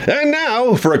And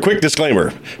now for a quick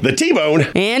disclaimer. The T-Bone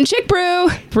and Chick Brew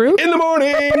in the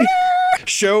morning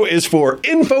show is for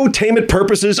infotainment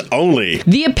purposes only.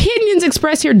 The opinions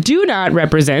expressed here do not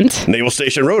represent Naval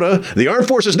Station Rhoda, the Armed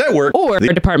Forces Network, or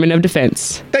the Department of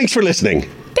Defense. Thanks for listening.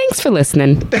 Thanks for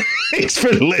listening. Thanks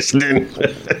for listening.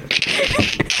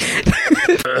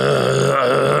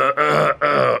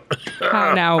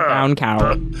 How now, brown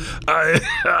cow?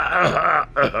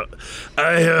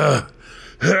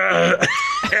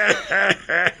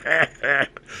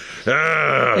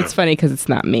 It's funny because it's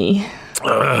not me.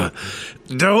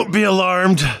 Don't be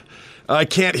alarmed. I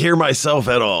can't hear myself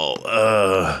at all.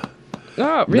 Oh,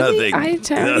 really? Nothing. I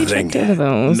already checked into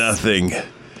those.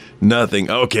 Nothing.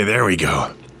 Okay, there we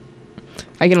go.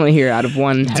 I can only hear out of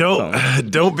one headphone.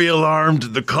 Don't be alarmed.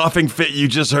 The coughing fit you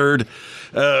just heard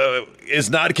is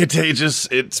not contagious.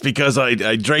 It's because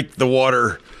I drank the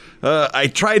water. I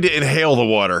tried to inhale the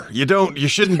water. You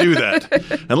shouldn't do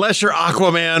that. Unless you're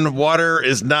Aquaman, water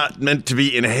is not meant to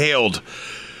be inhaled.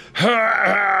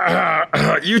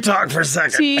 You talk for a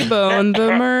second. T-Bone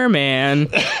the merman.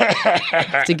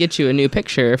 To get you a new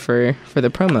picture for the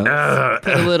promo.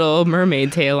 Put a little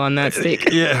mermaid tail on that steak.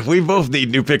 Yeah, we both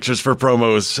need new pictures for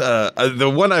promos. The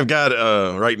one I've got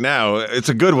right now, it's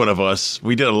a good one of us.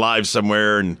 We did a live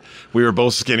somewhere, and we were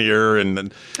both skinnier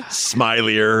and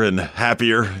smilier and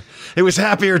happier. It was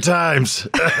happier times.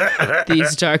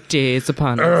 These dark days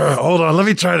upon us. Hold on, let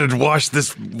me try to wash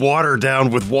this water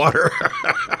down with water.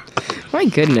 My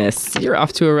goodness, you're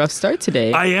off to a rough start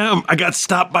today. I am. I got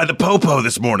stopped by the popo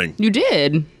this morning. You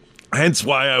did? Hence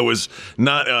why I was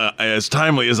not as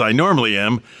timely as I normally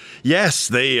am. Yes,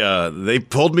 they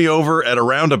pulled me over at a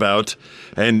roundabout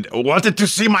and wanted to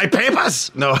see my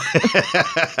papers. No.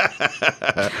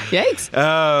 Yikes.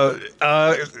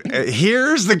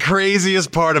 Here's the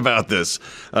craziest part about this.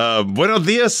 Buenos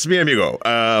dias, mi amigo.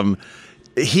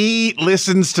 He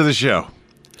listens to the show.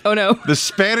 Oh, no. The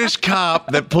Spanish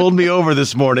cop that pulled me over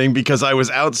this morning because I was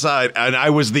outside, and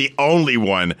I was the only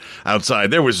one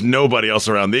outside. There was nobody else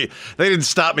around. They didn't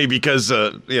stop me because,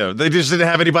 they just didn't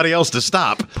have anybody else to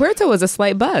stop. Puerto was a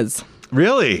slight buzz.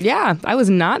 Really? Yeah, I was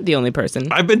not the only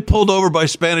person. I've been pulled over by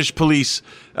Spanish police,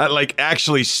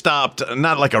 actually stopped,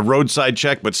 not like a roadside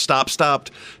check, but stopped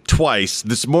twice.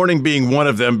 This morning being one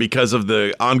of them because of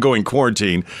the ongoing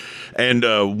quarantine. And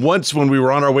once when we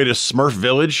were on our way to Smurf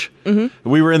Village,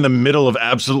 we were in the middle of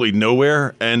absolutely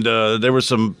nowhere, and there was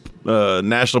some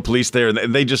national police there,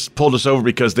 and they just pulled us over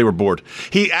because they were bored.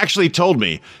 He actually told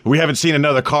me, we haven't seen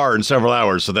another car in several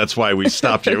hours, so that's why we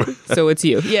stopped you. So it's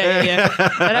you. Yeah.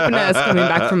 That happened to us coming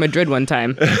back from Madrid one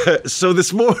time. So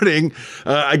this morning,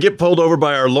 I get pulled over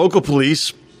by our local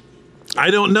police. I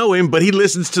don't know him, but he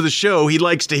listens to the show. He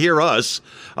likes to hear us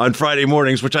on Friday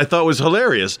mornings, which I thought was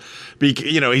hilarious.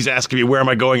 He's asking me, where am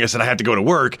I going? I said, I have to go to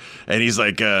work. And he's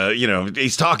like,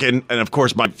 he's talking. And of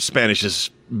course, my Spanish is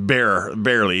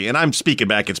barely. And I'm speaking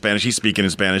back in Spanish. He's speaking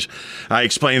in Spanish. I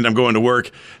explained I'm going to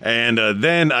work. And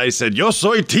then I said, yo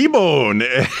soy T-Bone.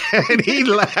 And he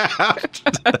laughed.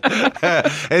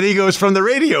 And he goes, from the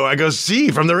radio. I go,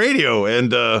 sí, from the radio.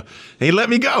 And he let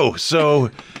me go. So.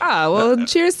 Well,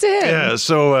 cheers to him. Yeah,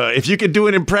 so if you could do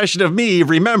an impression of me,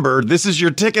 remember, this is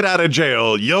your ticket out of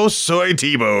jail. Yo soy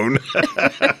T-Bone.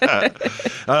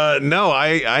 No,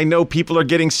 I know people are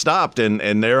getting stopped,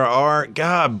 and there are,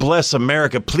 God bless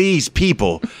America, please,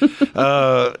 people.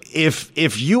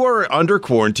 If you are under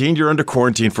quarantine, you're under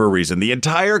quarantine for a reason. The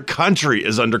entire country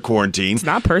is under quarantine. It's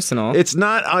not personal. It's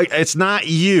not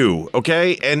you,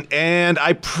 okay? And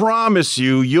I promise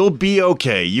you'll be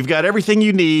okay. You've got everything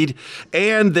you need,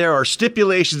 and there are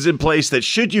stipulations in place that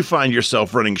should you find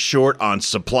yourself running short on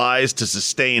supplies to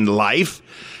sustain life,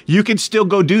 you can still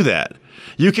go do that.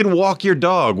 You can walk your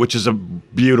dog, which is a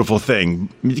beautiful thing.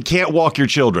 You can't walk your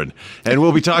children. And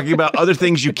we'll be talking about other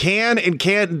things you can and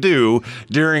can't do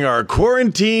during our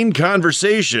quarantine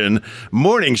conversation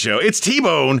morning show. It's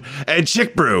T-Bone and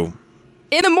Chick Brew.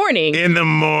 In the morning.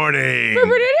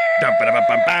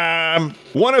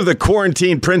 One of the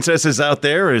quarantine princesses out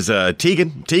there is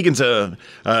Tegan. Tegan's an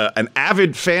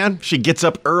avid fan. She gets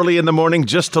up early in the morning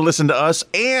just to listen to us.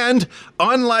 And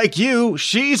unlike you,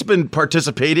 she's been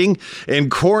participating in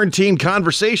quarantine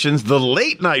conversations, the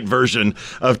late night version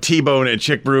of T-Bone and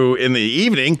Chick Brew in the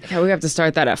evening. Yeah, we have to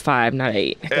start that at 5, not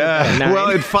 8. Well,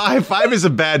 at 5 is a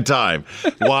bad time.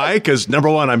 Why? Because number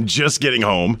one, I'm just getting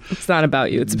home. It's not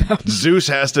about you. It's about Zeus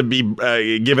has to be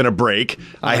given a break.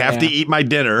 I have to eat my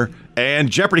dinner. and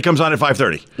Jeopardy comes on at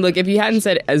 5:30. Look, if you hadn't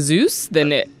said Zeus,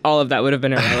 then all of that would have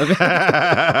been irrelevant.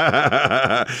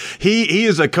 He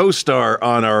is a co-star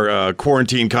on our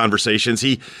quarantine conversations.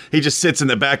 He just sits in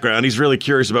the background. He's really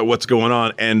curious about what's going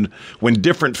on, and when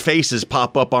different faces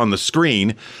pop up on the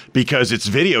screen because it's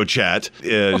video chat,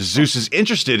 Zeus is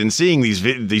interested in seeing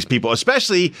these people,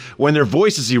 especially when their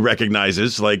voices he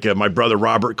recognizes. Like my brother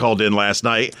Robert called in last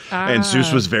night, and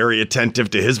Zeus was very attentive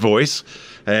to his voice.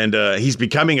 And he's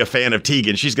becoming a fan of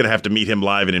Tegan. She's going to have to meet him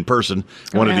live and in person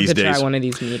one of these days. Try one of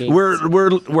these meetings.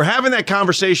 We're having that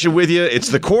conversation with you. It's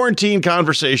the quarantine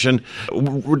conversation.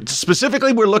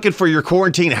 Specifically, we're looking for your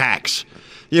quarantine hacks.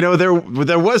 You know,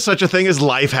 there was such a thing as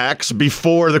life hacks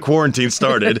before the quarantine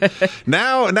started.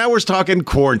 Now we're talking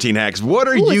quarantine hacks. What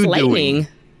are you doing? Lightning.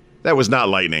 That was not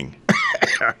lightning.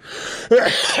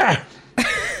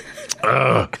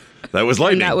 That was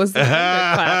lightning. And that was the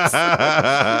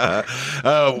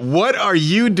thunderclaps. What are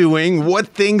you doing? What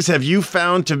things have you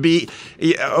found to be...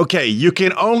 Okay, you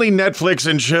can only Netflix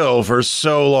and chill for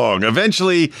so long.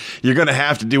 Eventually, you're going to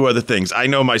have to do other things. I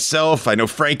know myself. I know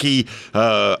Frankie.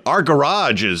 Our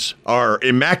garages are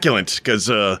immaculate because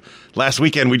last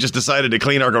weekend we just decided to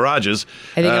clean our garages.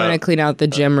 I think I'm going to clean out the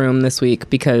gym room this week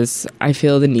because I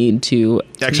feel the need to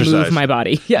exercise. Move my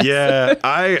body. Yes. Yeah,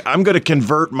 I'm going to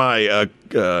convert my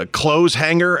clothes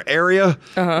hanger area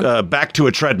back to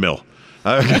a treadmill.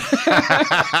 I'm gonna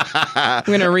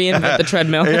reinvent the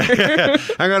treadmill.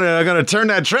 I'm gonna turn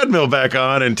that treadmill back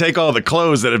on and take all the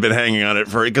clothes that have been hanging on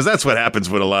it because that's what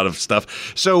happens with a lot of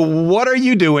stuff. So what are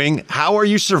you doing? How are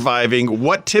you surviving?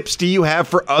 What tips do you have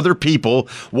for other people?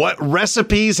 What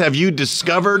recipes have you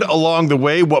discovered along the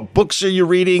way? What books are you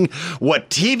reading? What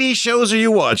TV shows are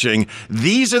you watching?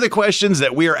 These are the questions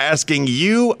that we are asking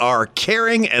you, our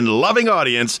caring and loving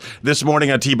audience, this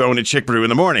morning on T-Bone and Chick Brew in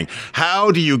the Morning.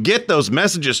 How do you get those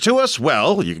messages to us?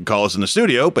 Well, you can call us in the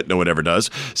studio, but no one ever does.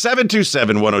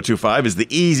 727-1025 is the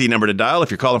easy number to dial. If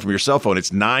you're calling from your cell phone, it's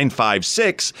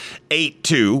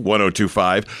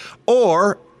 956-82-1025.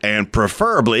 Or, and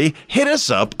preferably, hit us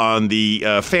up on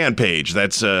the fan page.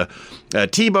 That's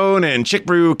T-Bone and Chick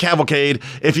Brew Cavalcade.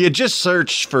 If you just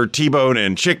search for T-Bone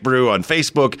and Chick Brew on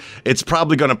Facebook, it's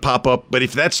probably going to pop up. But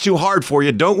if that's too hard for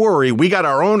you, don't worry. We got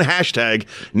our own hashtag.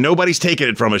 Nobody's taken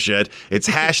it from us yet. It's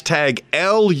hashtag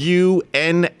LUNSB.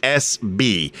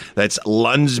 That's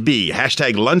Lunsby.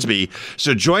 Hashtag Lunsby.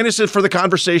 So join us for the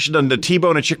conversation on the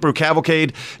T-Bone and Chick Brew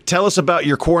Cavalcade. Tell us about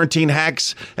your quarantine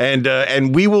hacks,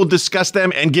 and we will discuss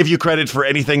them and give you credit for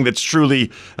anything that's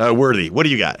truly worthy. What do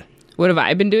you got? What have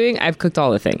I been doing? I've cooked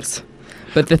all the things.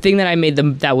 But the thing that I made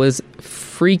that was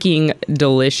freaking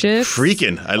delicious.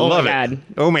 I love it.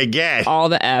 Oh my God. All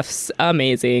the F's.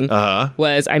 Amazing.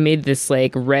 Was I made this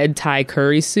like red Thai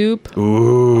curry soup.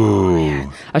 Ooh.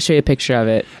 Oh, I'll show you a picture of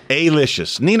it.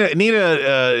 A-licious. Nina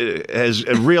has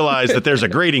realized that there's a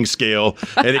grading scale,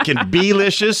 and it can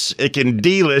be-licious, it can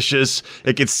delicious,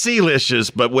 it can C-licious,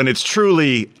 but when it's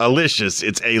truly alicious,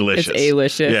 it's A-licious. It's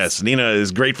A-licious. Yes, Nina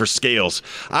is great for scales.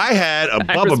 I had a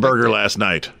Bubba Burger last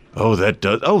night. Oh, that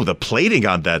does. Oh, the plating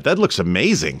on that looks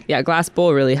amazing. Yeah, glass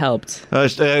bowl really helped.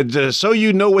 So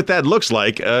you know what that looks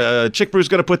like. Chick Brew's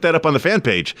going to put that up on the fan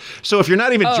page. So if you're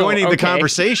not even joining the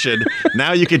conversation,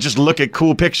 now you can just look at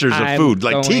cool pictures of food.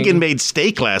 Like Tegan made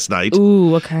steak last night. Ooh,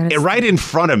 what kind of right in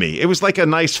front of me. It was like a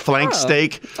nice flank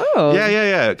steak. Oh.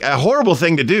 Yeah. A horrible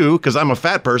thing to do because I'm a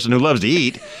fat person who loves to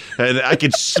eat. And I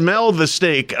could smell the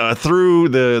steak through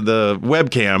the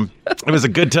webcam. It was a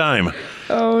good time.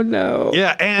 Oh, no.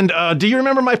 Yeah, and do you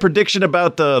remember my prediction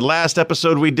about the last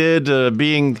episode we did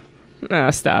being...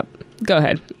 Oh, stop. Go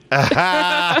ahead.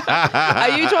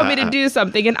 You told me to do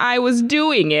something, and I was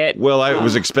doing it. Well, I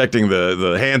was expecting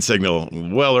the hand signal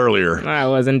well earlier. I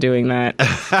wasn't doing that. All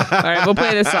right, we'll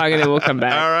play this song, and then we'll come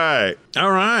back.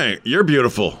 All right. You're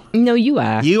beautiful. No, you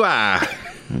are. You are.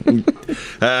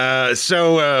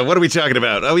 So what are we talking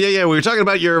about? Oh, yeah. We were talking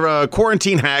about your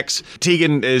quarantine hacks.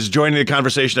 Tegan is joining the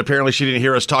conversation. Apparently, she didn't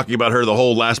hear us talking about her the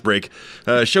whole last break.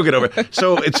 She'll get over it.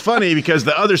 So it's funny because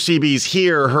the other CBs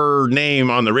hear her name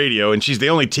on the radio, and she's the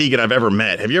only Tegan I've ever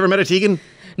met. Have you ever met a Tegan?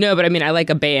 No, but I mean, I like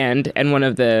a band, and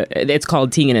it's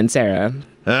called Tegan and Sarah.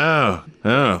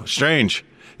 Oh, strange.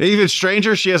 Even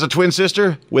stranger, she has a twin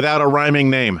sister without a rhyming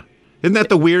name. Isn't that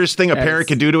the weirdest thing a parent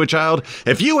can do to a child?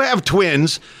 If you have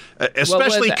twins,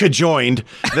 especially conjoined.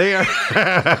 They are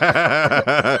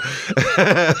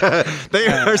they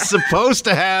are supposed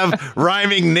to have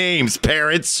rhyming names,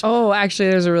 parents. Oh,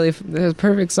 actually, there's a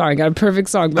perfect song. I got a perfect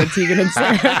song by Tegan and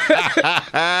Sarah.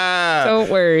 Don't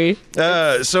worry.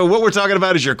 So what we're talking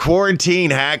about is your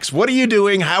quarantine hacks. What are you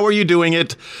doing? How are you doing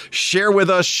it? Share with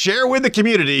us. Share with the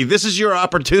community. This is your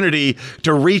opportunity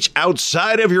to reach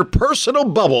outside of your personal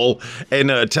bubble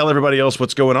and tell everybody else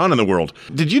what's going on in the world.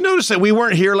 Did you notice that we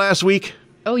weren't here last week?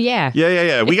 Oh, yeah.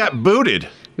 Yeah. We got booted.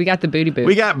 We got the booty boot.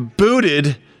 We got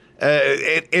booted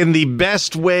in the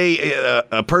best way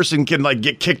a person can like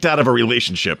get kicked out of a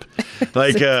relationship.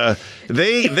 Like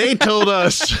they told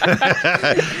us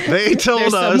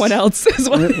someone else as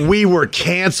well. We were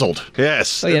canceled.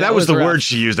 Yes, that was the rough word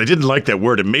she used. I didn't like that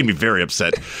word. It made me very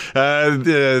upset.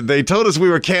 They told us we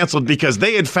were canceled because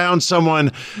they had found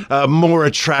someone more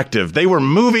attractive. They were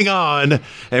moving on,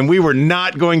 and we were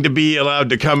not going to be allowed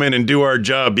to come in and do our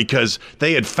job because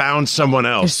they had found someone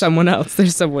else. There's someone else.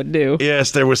 There's someone new.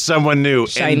 Yes, there was someone new.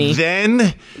 Shiny. And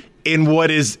then, in what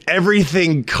is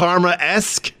everything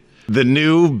karma-esque, the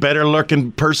new,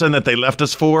 better-looking person that they left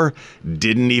us for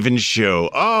didn't even show.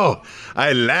 Oh,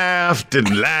 I laughed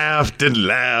and laughed and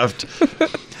laughed.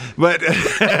 But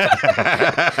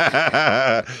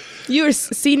you were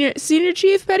senior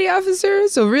chief petty officer,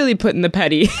 so really putting the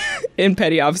petty in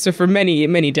petty officer for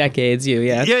many decades.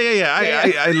 Yeah.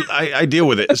 I deal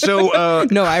with it. So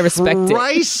no, I respect it.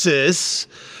 Crisis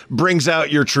brings out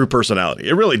your true personality.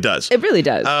 It really does. It really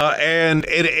does. And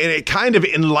it kind of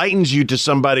enlightens you to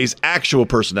somebody's actual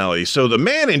personality. So the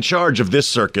man in charge of this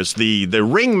circus, the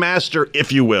ringmaster,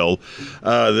 if you will,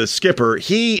 the skipper,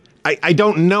 I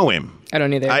don't know him. I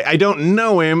don't either. I don't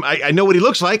know him. I know what he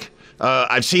looks like.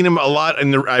 I've seen him a lot,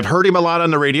 I've heard him a lot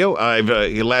on the radio.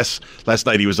 Last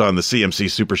night he was on the CMC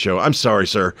Super Show. I'm sorry,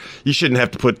 sir. You shouldn't have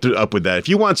to put up with that. If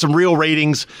you want some real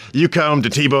ratings, you come to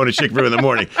T-Bone and Chick Brew in the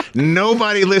morning.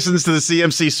 Nobody listens to the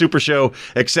CMC Super Show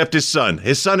except his son.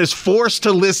 His son is forced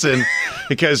to listen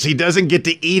because he doesn't get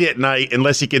to eat at night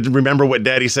unless he can remember what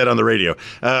Daddy said on the radio.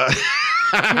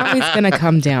 Now he's going to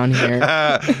come down here.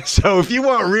 So if you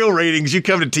want real ratings, you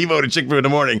come to T-Bone and Chick Brew in the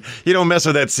morning. You don't mess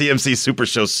with that CMC Super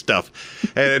Show stuff.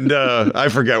 And I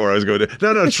forgot where I was going to.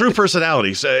 No, true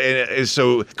personality.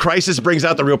 So Crisis brings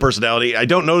out the real personality. I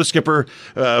don't know the skipper,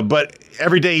 but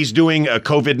every day he's doing a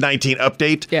COVID-19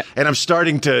 update. Yeah. And I'm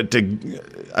starting to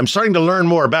learn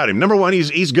more about him. Number one,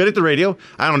 he's good at the radio.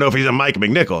 I don't know if he's a Mike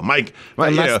McNichol. Mike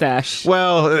mustache.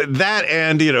 Well, that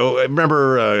and,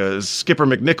 remember Skipper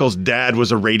McNichol's dad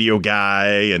was a radio guy,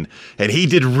 and he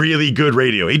did really good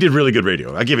radio. He did really good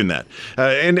radio. I give him that.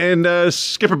 And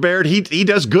Skipper Baird, he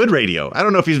does good radio. I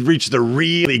don't know if he's reached the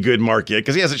really good mark yet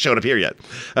because he hasn't showed up here yet.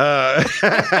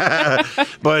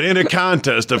 But in a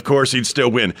contest, of course, he'd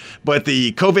still win. But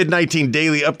the COVID-19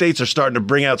 daily updates are starting to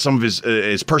bring out some of his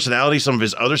personality, some of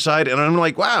his other side, and I'm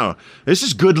like, wow, this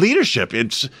is good leadership.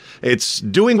 It's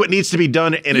doing what needs to be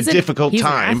done in a difficult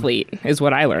time. He's an athlete, is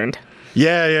what I learned.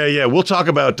 Yeah. We'll talk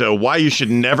about why you should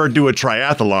never do a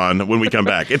triathlon when we come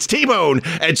back. It's T-Bone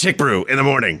and Chick Brew in the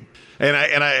morning. And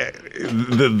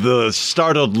the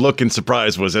startled look and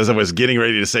surprise was as I was getting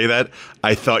ready to say that,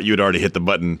 I thought you had already hit the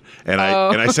button, and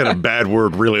I said a bad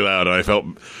word really loud, and I felt,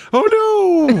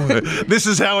 oh no, this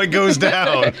is how it goes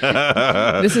down.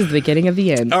 This is the beginning of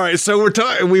the end. All right, so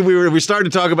we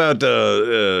started to talk about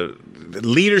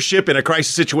leadership in a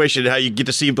crisis situation, how you get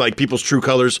to see like people's true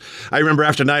colors. I remember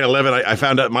after 9/11, I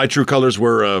found out my true colors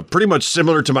were pretty much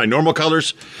similar to my normal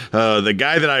colors. The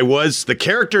guy that I was, the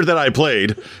character that I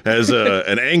played as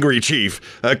an angry chief,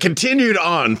 continued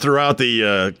on throughout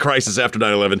the crisis after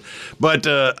 9/11. But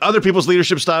other people's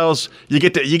leadership styles, you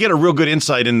get a real good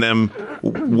insight in them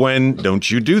when don't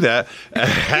you do that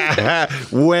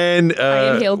when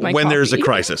there's a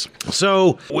crisis.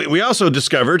 So we also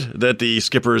discovered that the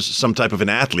skipper's some type of an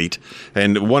athlete,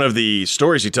 and one of the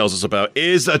stories he tells us about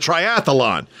is a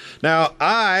triathlon. Now,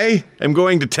 I am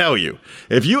going to tell you,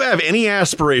 if you have any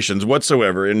aspirations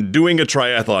whatsoever in doing a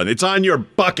triathlon, it's on your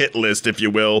bucket list, if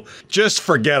you will, just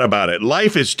forget about it.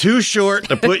 Life is too short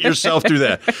to put yourself through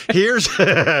that.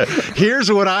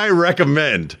 Here's what I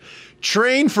recommend.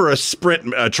 Train for a sprint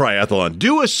triathlon.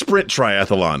 Do a sprint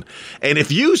triathlon. And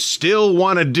if you still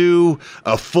want to do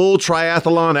a full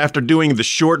triathlon after doing the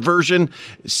short version,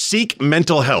 seek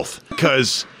mental health.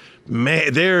 Because,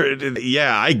 man,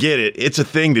 I get it. It's a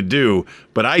thing to do.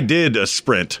 But I did a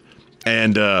sprint.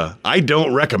 And I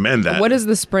don't recommend that. What is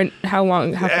the sprint? How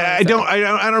long? How far I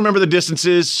don't remember the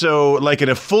distances. So, like in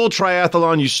a full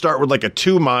triathlon, you start with like a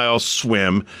 2-mile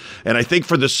swim, and I think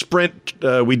for the sprint,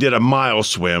 we did a mile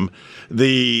swim.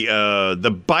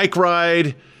 The bike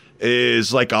ride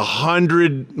is like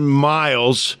 100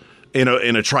 miles in a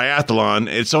triathlon.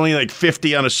 It's only like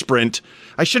 50 on a sprint.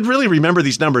 I should really remember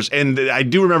these numbers, and I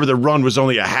do remember the run was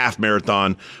only a half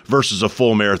marathon versus a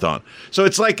full marathon. So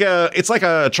it's like a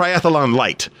triathlon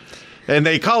light. And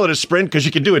they call it a sprint because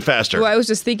you can do it faster. Well, I was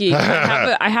just thinking,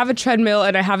 I have a treadmill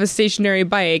and I have a stationary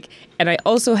bike, and I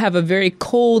also have a very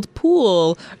cold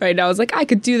pool right now. I was like, I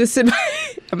could do this in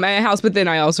my house, but then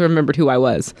I also remembered who I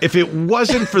was. If it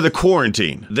wasn't for the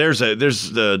quarantine, there's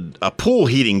a pool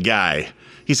heating guy.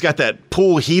 He's got that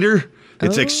pool heater.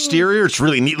 It's exterior. It's a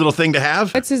really neat little thing to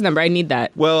have. What's his number? I need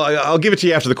that. Well, I'll give it to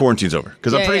you after the quarantine's over,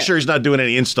 because I'm pretty sure he's not doing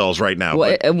any installs right now.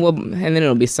 Well, and then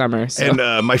it'll be summer. So.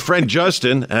 And my friend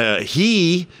Justin,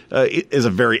 he is a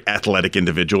very athletic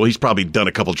individual. He's probably done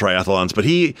a couple triathlons, but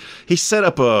he set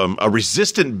up a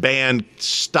resistant band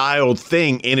styled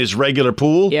thing in his regular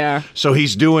pool. Yeah. So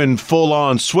he's doing full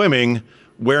on swimming,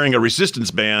 wearing a resistance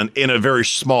band in a very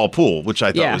small pool, which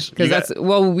I thought was... Yeah, because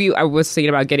I was thinking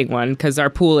about getting one, because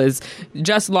our pool is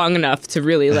just long enough to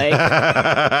really, like...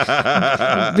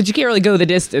 but you can't really go the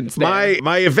distance there.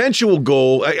 My eventual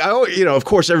goal, of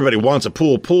course, everybody wants a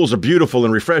pool. Pools are beautiful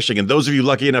and refreshing, and those of you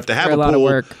lucky enough to have a pool... They're a lot of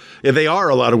work. Yeah, they are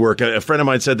a lot of work. A friend of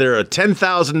mine said they're a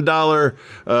 $10,000...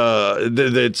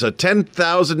 it's a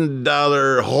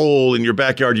 $10,000 hole in your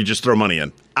backyard you just throw money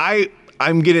in.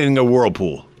 I'm getting a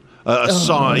whirlpool. A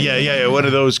sauna, yeah, one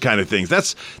of those kind of things.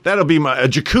 That'll be a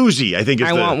jacuzzi. I think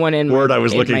is want one in word I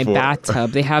was looking my for.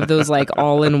 Bathtub. They have those like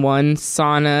all-in-one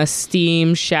sauna,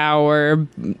 steam, shower,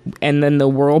 and then the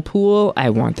whirlpool. I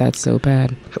want that so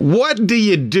bad. What do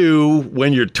you do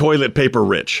when you're toilet paper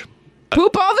rich?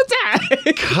 Poop all the time.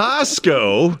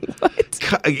 Costco.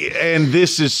 What? And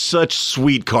this is such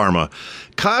sweet karma.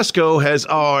 Costco has...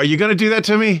 Oh, are you going to do that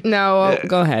to me? No,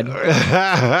 go ahead. Go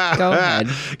ahead.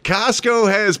 Costco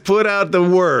has put out the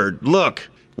word. Look,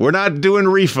 we're not doing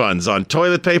refunds on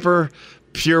toilet paper,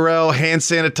 Purell, hand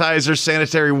sanitizer,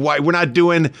 sanitary wipe. We're not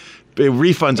doing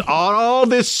refunds on all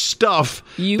this stuff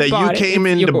that you came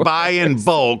in to buy in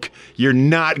bulk. You're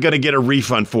not going to get a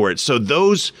refund for it. So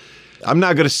those... I'm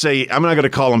not going to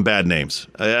call them bad names.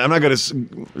 I'm not going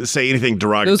to say anything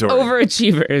derogatory. Those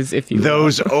overachievers, if you will.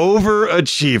 Those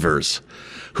overachievers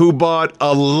who bought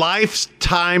a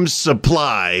lifetime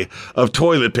supply of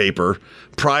toilet paper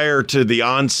prior to the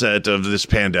onset of this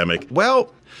pandemic.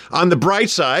 Well, on the bright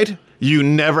side, you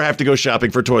never have to go shopping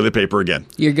for toilet paper again.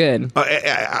 You're good.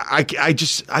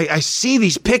 I see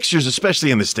these pictures,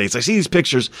 especially in the States. I see these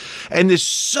pictures, and there's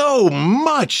so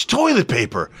much toilet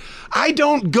paper. I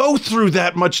don't go through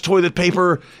that much toilet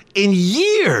paper in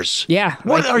years. Yeah.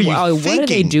 What are you thinking? What are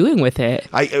they doing with it?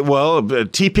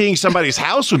 TPing somebody's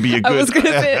house would be a good... I was going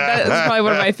to say, that's probably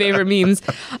one of my favorite memes.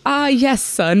 Yes,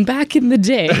 son, back in the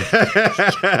day.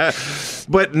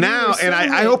 But now, and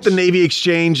I hope the Navy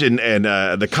Exchange and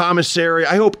the commissary,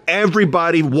 I hope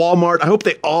everybody, Walmart, I hope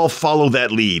they all follow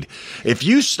that lead. If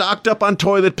you stocked up on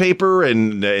toilet paper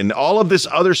and all of this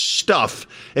other stuff,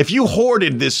 if you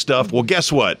hoarded this stuff, well,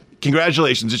 guess what?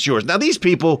 Congratulations, it's yours. Now, these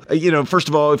people, first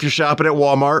of all, if you're shopping at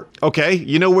Walmart, okay,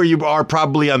 you know where you are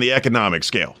probably on the economic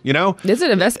scale, It's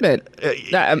an investment,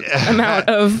 that amount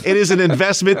of... It is an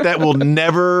investment that will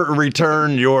never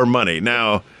return your money.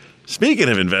 Now, speaking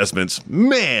of investments,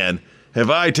 man, have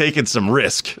I taken some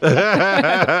risk.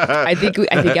 I think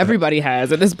everybody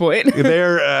has at this point.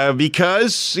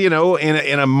 Because, in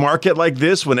a market like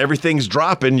this, when everything's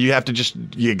dropping, you got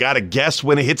to guess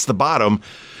when it hits the bottom.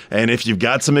 And if you've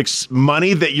got some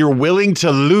money that you're willing to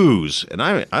lose, and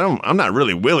I'm not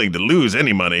really willing to lose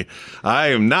any money. I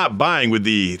am not buying with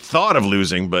the thought of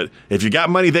losing. But if you got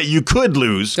money that you could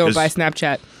lose, don't buy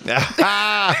Snapchat.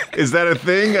 Is that a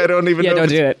thing? I don't even know. Yeah, don't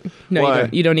do it. No, Why?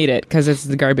 you don't need it because it's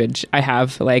the garbage. I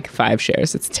have like 5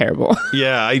 shares. It's terrible.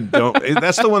 Yeah, I don't.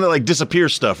 That's the one that like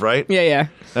disappears stuff, right? Yeah.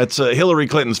 That's Hillary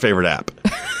Clinton's favorite app.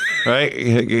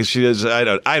 Right? She is. I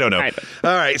don't know.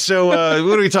 All right. So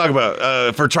what do we talk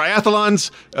about? For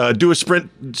triathlons, do a sprint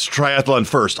triathlon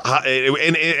first,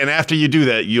 and after you do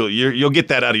that, you'll get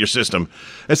that out of your system.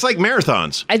 It's like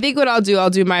marathons. I think what I'll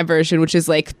do my version, which is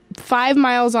like 5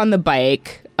 miles on the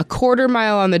bike, a quarter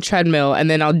mile on the treadmill, and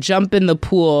then I'll jump in the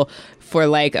pool for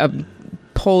like a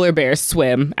polar bear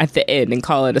swim at the end and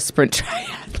call it a sprint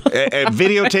triathlon.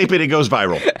 Videotape it goes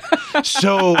viral.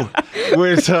 So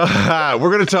we're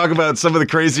going to talk about some of the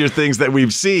crazier things that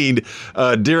we've seen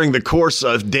during the course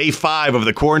of day 5 of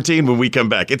the quarantine when we come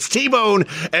back. It's T-Bone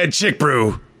and Chick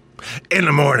Brew in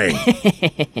the morning.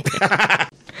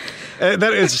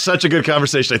 That is such a good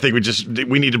conversation. I think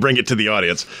we need to bring it to the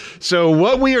audience. So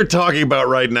what we are talking about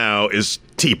right now is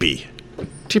teepee.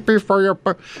 TP for your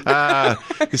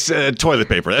toilet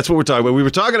paper. That's what we're talking about. We were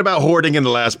talking about hoarding in the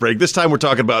last break. This time we're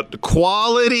talking about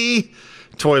quality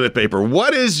toilet paper.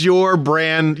 What is your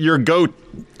brand, your go-to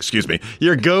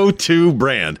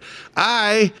brand?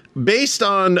 Based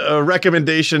on a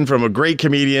recommendation from a great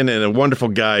comedian and a wonderful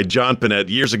guy, John Panette,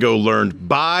 years ago, learned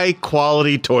buy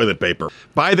quality toilet paper.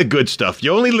 Buy the good stuff.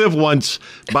 You only live once.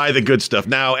 Buy the good stuff.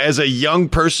 Now, as a young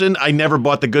person, I never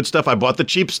bought the good stuff. I bought the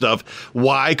cheap stuff.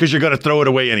 Why? Because you're going to throw it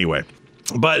away anyway.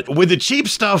 But with the cheap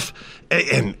stuff,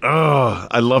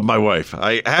 I love my wife.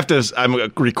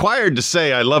 I'm required to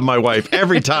say I love my wife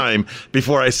every time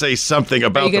before I say something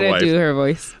about the wife. Are you going to do her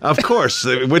voice? Of course.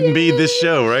 It wouldn't be this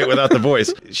show, right, without the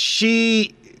voice.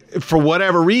 She, for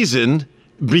whatever reason,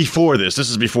 this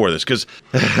is before this, because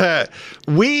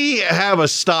we have a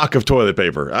stock of toilet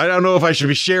paper. I don't know if I should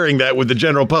be sharing that with the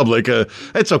general public.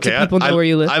 It's okay. Do people know where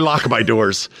you live? I lock my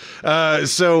doors.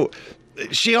 So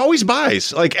she always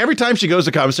buys, like every time she goes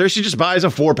to commissary, she just buys a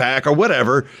 4-pack or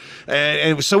whatever.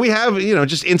 And so we have,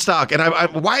 just in stock. And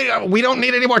why we don't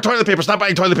need any more toilet paper. Stop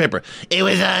buying toilet paper. It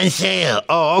was on sale.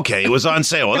 Oh, okay. It was on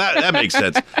sale. Well, that makes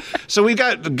sense. So we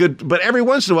got good, but every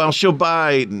once in a while she'll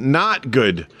buy not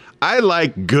good. I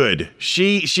like good.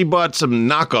 She bought some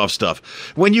knockoff stuff.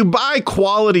 When you buy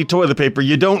quality toilet paper,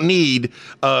 you don't need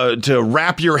to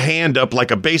wrap your hand up like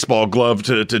a baseball glove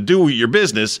to do your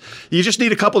business. You just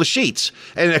need a couple of sheets.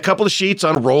 And a couple of sheets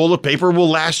on a roll of paper will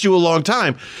last you a long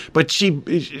time. But she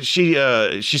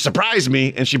surprised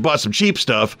me and she bought some cheap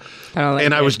stuff.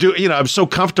 I was I'm so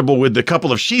comfortable with the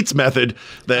couple of sheets method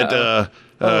that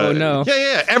oh no.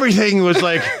 Yeah, everything was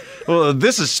like well,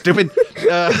 this is stupid.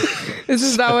 This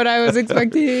is not what I was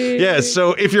expecting. Yeah,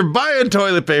 so if you're buying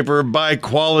toilet paper, buy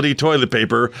quality toilet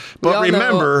paper. But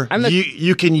remember,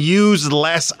 you can use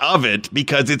less of it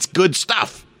because it's good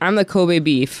stuff. I'm the Kobe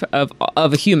beef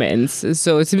of humans.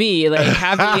 So to me, like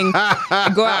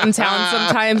I go out in town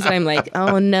sometimes and I'm like,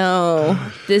 oh no,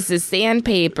 this is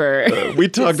sandpaper. We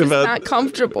talked about not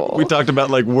comfortable. We talked about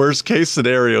like worst case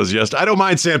scenarios yesterday. I don't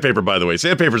mind sandpaper, by the way.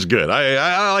 Sandpaper's good.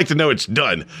 I like to know it's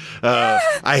done.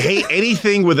 I hate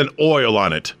anything with an oil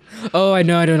on it. Oh, I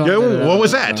know. I don't know. Yeah, what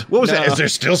was that? What was that? Is there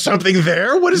still something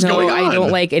there? What is going on? I don't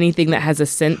like anything that has a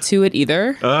scent to it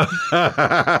either.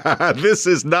 This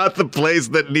is not the place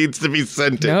that needs to be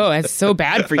scented. No, it's so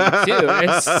bad for you, too.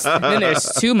 Then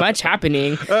there's too much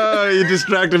happening. Oh, you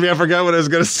distracted me. I forgot what I was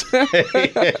going to say.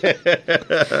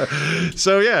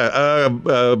 So, yeah,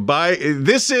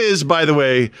 this is, by the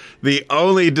way, the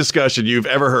only discussion you've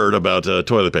ever heard about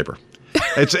toilet paper.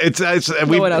 No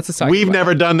one else is talking we've about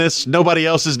never done this. Nobody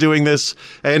else is doing this.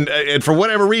 And for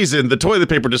whatever reason, the toilet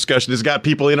paper discussion has got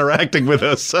people interacting with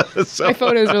us. So. My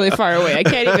phone is really far away. I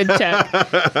can't even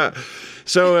check.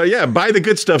 So, buy the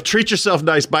good stuff. Treat yourself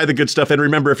nice. Buy the good stuff. And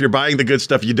remember, if you're buying the good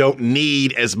stuff, you don't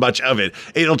need as much of it.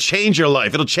 It'll change your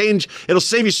life. It'll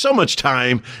save you so much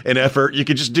time and effort. You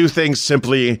can just do things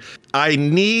simply. I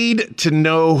need to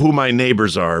know who my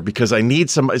neighbors are because I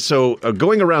need some. So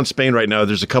going around Spain right now,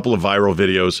 there's a couple of viral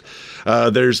videos.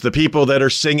 There's the people that are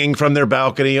singing from their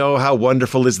balcony. Oh, how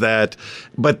wonderful is that?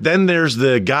 But then there's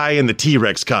the guy in the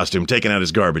T-Rex costume taking out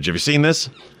his garbage. Have you seen this?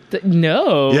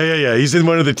 No. Yeah. He's in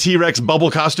one of the T-Rex bubble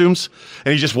costumes,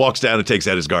 and he just walks down and takes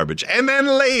out his garbage. And then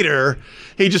later,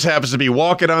 he just happens to be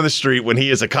walking on the street when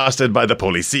he is accosted by the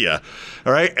policia.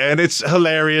 All right? And it's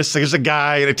hilarious. There's a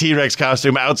guy in a T-Rex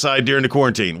costume outside during the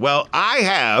quarantine. Well, I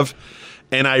have,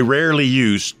 and I rarely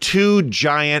use, 2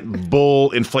 giant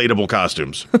bull inflatable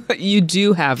costumes. You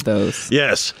do have those.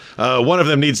 Yes. One of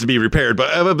them needs to be repaired,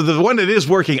 but the one that is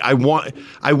working, I want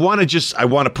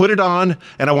to put it on,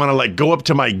 and I want to like go up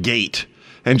to my gate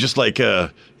and just like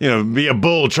be a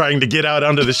bull trying to get out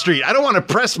onto the street. I don't want to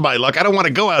press my luck. I don't want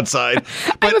to go outside.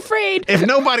 But I'm afraid. If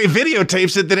nobody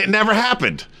videotapes it, then it never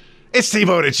happened. It's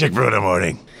T-Bone and Chick Brew in the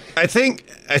morning. I think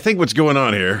what's going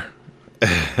on here.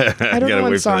 I don't know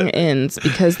when song ends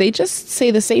because they just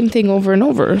say the same thing over and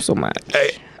over so much.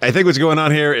 I think what's going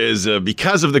on here is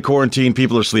because of the quarantine,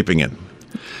 people are sleeping in.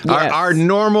 Yes. Our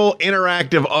normal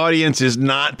interactive audience is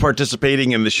not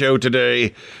participating in the show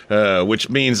today, which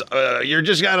means you're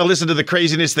just got to listen to the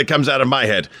craziness that comes out of my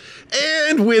head.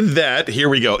 And with that, here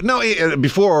we go. No,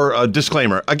 before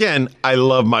disclaimer, again, I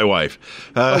love my wife.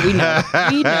 We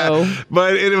know.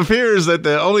 But it appears that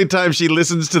the only time she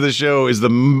listens to the show is the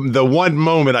one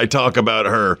moment I talk about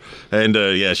her. And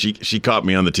she caught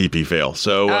me on the TP fail.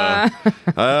 So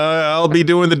I'll be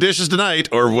doing the dishes tonight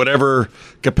or whatever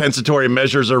compensatory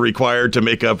measures are required to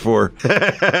make up for.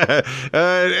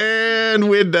 And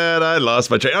with that, I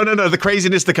lost my train. Oh, no, the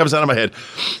craziness that comes out of my head.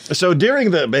 So during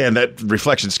that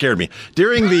reflection scared me.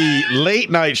 During the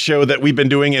late night show that we've been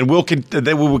doing and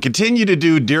that we will continue to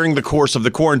do during the course of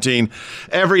the quarantine,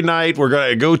 every night we're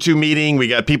going to go to meeting. We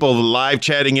got people live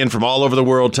chatting in from all over the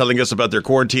world telling us about their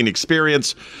quarantine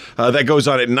experience. That goes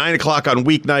on at 9 o'clock on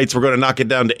weeknights. We're going to knock it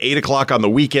down to 8 o'clock on the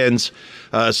weekends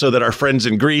so that our friends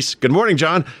in Greece, good morning,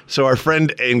 John, so our friend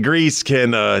in Greece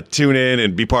can tune in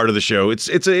and be part of the show.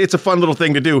 It's a fun little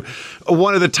thing to do.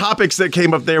 One of the topics that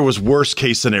came up there was worst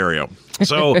case scenario.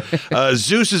 So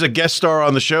Zeus is a guest star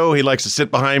on the show. He likes to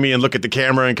sit behind me and look at the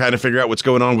camera and kind of figure out what's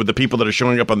going on with the people that are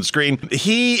showing up on the screen.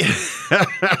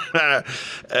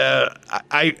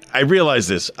 I realize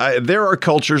this. There are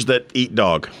cultures that eat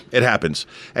dog. It happens.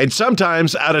 And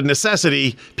sometimes out of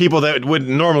necessity, people that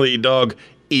wouldn't normally eat dog.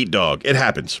 It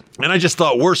happens. And I just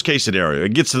thought worst case scenario.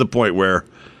 It gets to the point where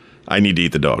I need to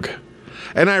eat the dog.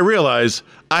 And I realize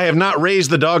I have not raised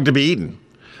the dog to be eaten.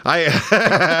 I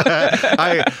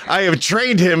have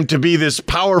trained him to be this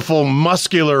powerful,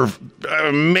 muscular,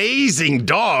 amazing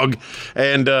dog,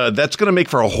 and that's going to make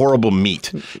for a horrible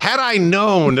meat. Had I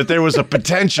known that there was a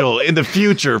potential in the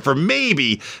future for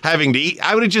maybe having to eat,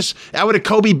 I would have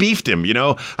Kobe beefed him, you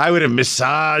know? I would have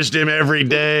massaged him every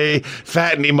day,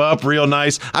 fattened him up real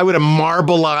nice. I would have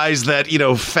marbleized that,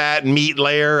 fat meat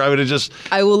layer. I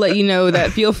will let you know that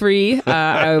feel free.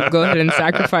 I'll go ahead and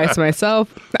sacrifice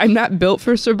myself. I'm not built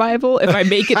for survival. If I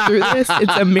make it through this,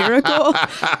 it's a miracle.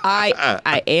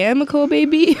 I am a Kobe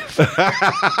beef.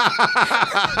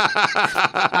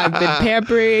 I've been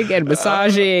pampering and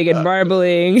massaging and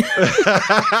marbling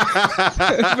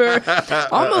for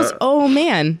almost. Oh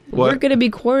man, what? We're gonna be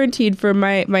quarantined for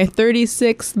my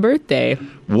 36th birthday.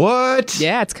 What?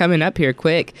 Yeah, it's coming up here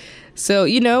quick. So,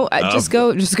 just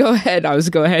go ahead. I was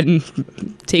go ahead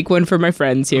and take one for my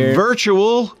friends here.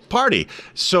 Virtual party.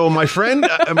 So my friend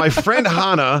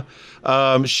Hannah,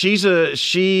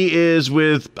 she is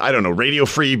with, I don't know, Radio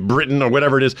Free Britain or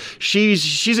whatever it is.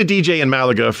 She's a DJ in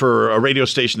Malaga for a radio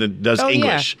station that does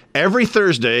English. Yeah. Every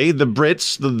Thursday, the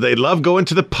Brits, they love going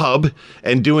to the pub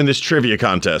and doing this trivia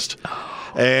contest.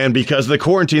 And because of the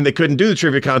quarantine, they couldn't do the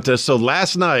trivia contest. So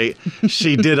last night,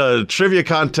 she did a trivia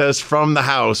contest from the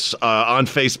house on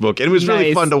Facebook. And it was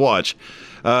really fun to watch.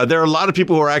 There are a lot of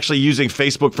people who are actually using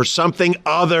Facebook for something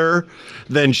other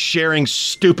than sharing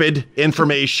stupid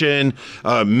information,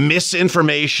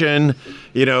 misinformation.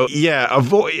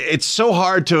 It's so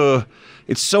hard to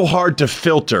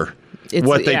filter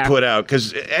what they put out,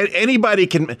 because anybody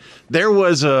can.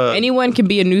 Anyone can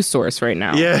be a news source right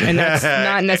now, and that's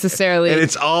not necessarily. And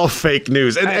it's all fake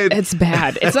news, and it's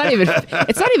bad. It's not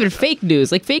even fake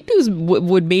news. Like fake news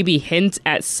would maybe hint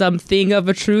at something of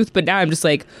a truth, but now I'm just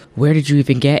like, where did you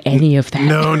even get any of that?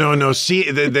 No. See,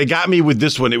 they got me with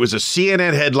this one. It was a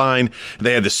CNN headline.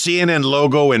 They had the CNN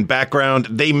logo and background.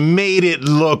 They made it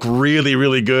look really,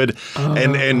 really good,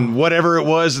 and whatever it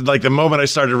was, like the moment I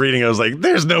started reading, I was like,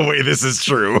 there's no way this is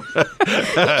true.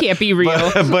 It can't be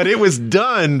real. But it was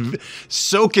done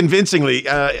so convincingly.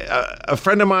 A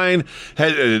friend of mine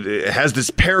has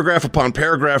this paragraph upon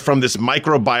paragraph from this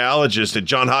microbiologist at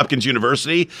Johns Hopkins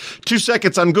University. 2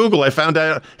 seconds on Google, I found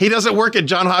out he doesn't work at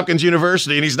Johns Hopkins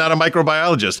University and he's not a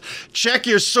microbiologist. Check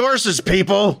your sources,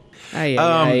 people.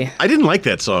 I didn't like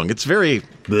that song. It's very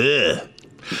bleh.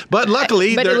 But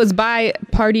luckily... But it was by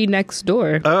Party Next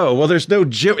Door. Oh, well, there's no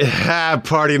gym...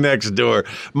 Party Next Door.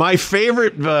 My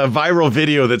favorite viral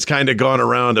video that's kind of gone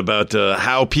around about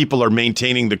how people are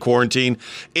maintaining the quarantine,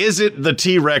 is it the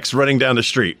T-Rex running down the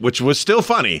street, which was still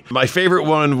funny. My favorite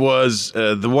one was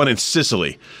the one in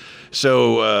Sicily.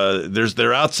 So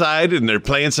they're outside and they're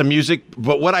playing some music.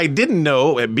 But what I didn't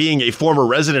know, being a former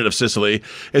resident of Sicily,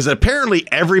 is that apparently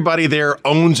everybody there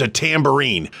owns a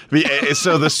tambourine.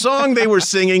 So the song they were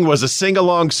singing was a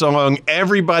sing-along song.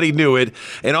 Everybody knew it.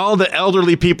 And all the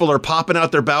elderly people are popping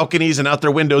out their balconies and out their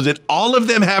windows. And all of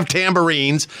them have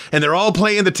tambourines. And they're all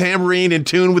playing the tambourine in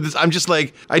tune with this. I'm just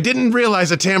like, I didn't realize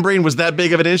a tambourine was that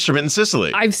big of an instrument in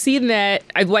Sicily. I've seen that.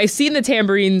 I've seen the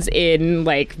tambourines in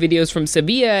like videos from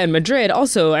Sevilla and Madrid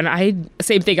also, and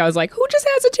same thing. I was like, who just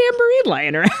has a tambourine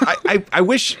lying around? I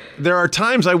wish there are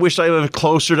times I wish I lived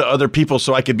closer to other people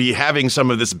so I could be having some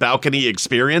of this balcony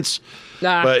experience.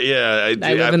 But yeah,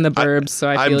 I live in the burbs, so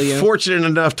I feel you. I'm fortunate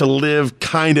enough to live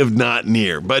kind of not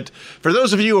near. But for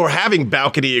those of you who are having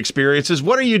balcony experiences,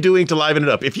 what are you doing to liven it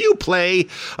up? If you play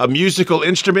a musical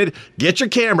instrument, get your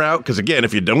camera out, because again,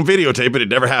 if you don't videotape it, it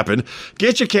never happened.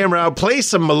 Get your camera out, play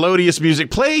some melodious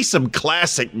music, play some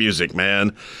classic music,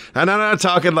 man. And I'm not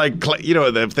talking like,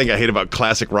 the thing I hate about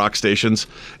classic rock stations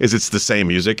is it's the same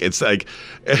music. It's like,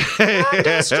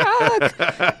 Thunderstruck.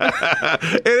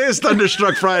 it is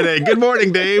Thunderstruck Friday. Good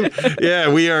morning, Dave.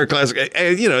 Yeah, we are classic.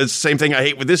 And, it's the same thing I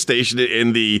hate with this station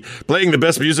in the playing the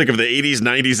best music of the 80s,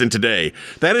 90s, and today.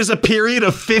 That is a period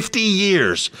of 50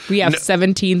 years. We have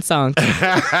 17 songs.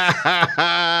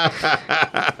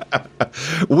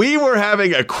 We were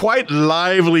having a quite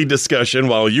lively discussion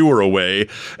while you were away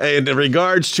in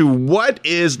regards to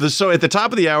so at the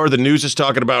top of the hour, the news is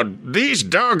talking about these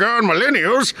doggone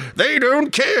millennials, they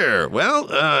don't care.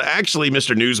 Well, actually,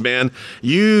 Mr. Newsman,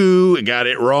 you got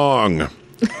it wrong.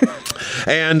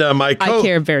 And I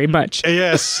care very much.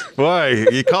 Yes. Boy,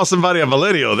 you call somebody a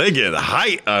millennial, they get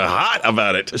hot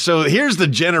about it. So here's the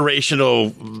generational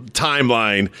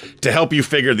timeline to help you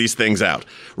figure these things out.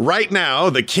 Right now,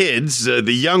 the kids, the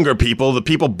younger people, the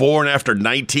people born after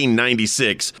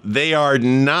 1996, they are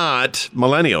not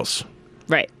millennials.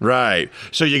 Right. Right.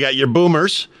 So you got your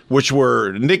boomers, which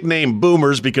were nicknamed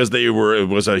boomers because it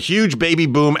was a huge baby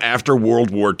boom after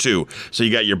World War II. So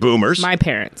you got your boomers. My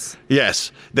parents.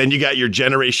 Yes. Then you got your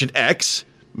Generation X,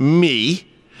 me.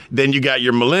 Then you got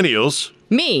your millennials.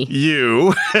 Me.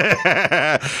 You.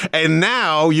 And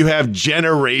now you have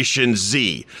Generation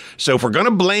Z. So if we're going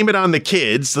to blame it on the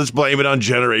kids, let's blame it on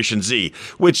Generation Z,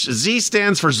 which Z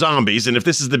stands for zombies. And if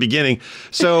this is the beginning,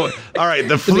 so, all right,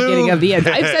 the flu. The beginning of the end.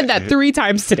 I've said that 3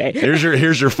 times today. Here's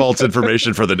your false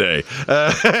information for the day.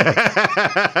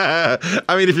 I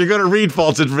mean, if you're going to read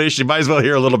false information, you might as well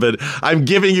hear a little bit. I'm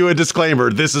giving you a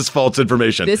disclaimer. This is false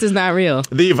information. This is not real.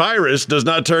 The virus does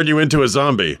not turn you into a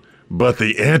zombie. But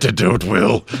the antidote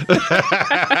will.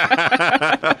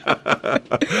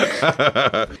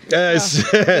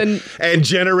 And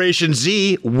Generation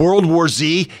Z, World War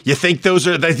Z, you think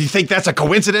that's a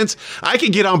coincidence? I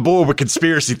can get on board with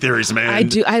conspiracy theories, man. I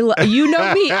do. You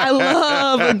know me. I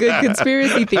love a good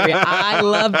conspiracy theory. I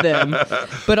love them.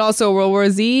 But also World War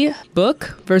Z,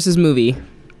 book versus movie.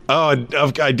 Oh,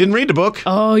 I didn't read the book.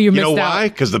 Oh, you missed out. You know why?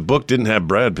 Because the book didn't have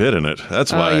Brad Pitt in it.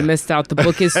 That's why. Oh, you missed out. The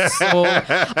book is so...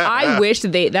 I wish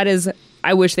they had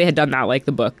done that like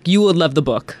the book. You would love the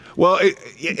book. Well,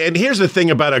 and here's the thing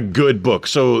about a good book.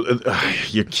 So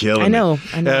you're killing me.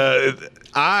 I know.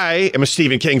 I am a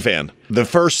Stephen King fan. The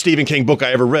first Stephen King book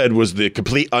I ever read was the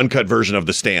complete uncut version of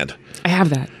The Stand. I have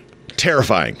that.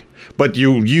 Terrifying. But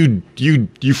you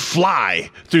fly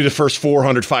through the first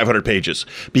 400, 500 pages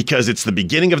because it's the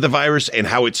beginning of the virus and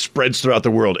how it spreads throughout the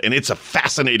world. And it's a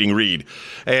fascinating read.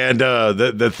 And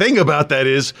the thing about that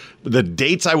is the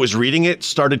dates I was reading it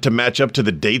started to match up to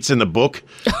the dates in the book.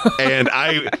 And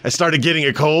I started getting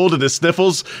a cold and the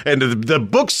sniffles. And the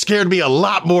book scared me a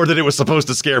lot more than it was supposed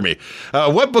to scare me.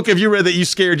 What book have you read that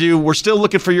scared you? We're still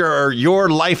looking for your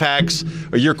life hacks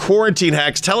or your quarantine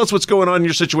hacks. Tell us what's going on in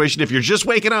your situation. If you're just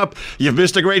waking up, you've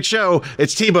missed a great show.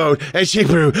 It's T-Bone and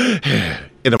Shebrew.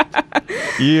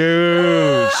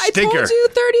 You stinker. I told you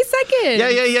 30 seconds.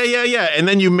 Yeah. And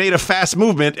then you made a fast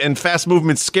movement, and fast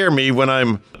movements scare me when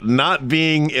I'm not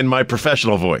being in my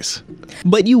professional voice.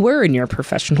 But you were in your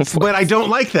professional voice. But I don't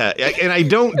like that, and I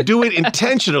don't do it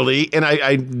intentionally, and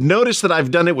I notice that I've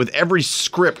done it with every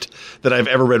script that I've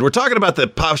ever read. We're talking about the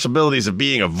possibilities of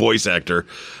being a voice actor.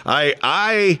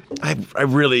 I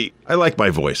really like my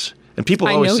voice. And people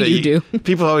always say you do.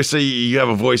 People always say you have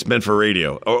a voice meant for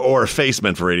radio or a face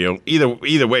meant for radio.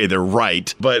 Either way, they're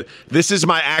right. But this is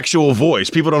my actual voice.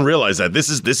 People don't realize that. This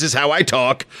is how I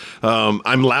talk.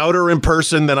 I'm louder in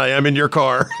person than I am in your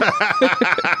car.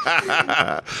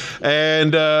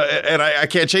 and I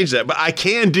can't change that. But I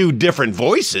can do different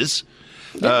voices.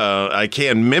 I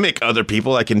can mimic other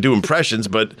people. I can do impressions,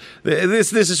 but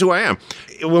this is who I am.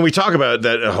 When we talk about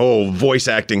that whole voice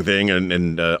acting thing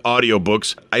and audio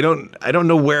books, I don't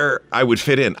know where I would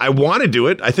fit in. I want to do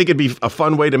it. I think it'd be a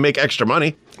fun way to make extra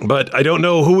money, but I don't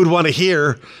know who would want to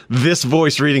hear this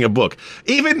voice reading a book.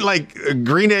 Even like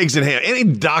Green Eggs and Ham, any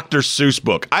Dr. Seuss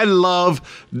book. I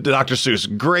love Dr.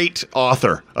 Seuss, great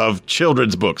author of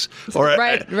children's books. Or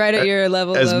right at your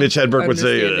level. As Mitch Hedberg would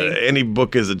say, any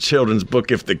book is a children's book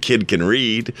if the kid can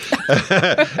read.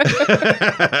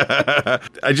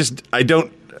 I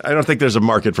don't think there's a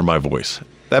market for my voice.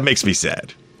 That makes me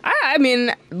sad. I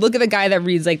mean, look at the guy that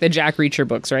reads like the Jack Reacher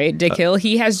books, right? Dick Hill.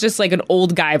 He has just like an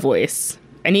old guy voice,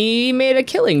 and he made a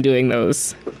killing doing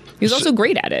those. He's also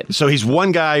great at it. So he's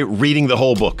one guy reading the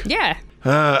whole book. Yeah.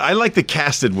 I like the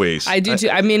casted ways. I do too.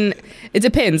 I mean, it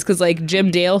depends because like Jim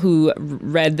Dale, who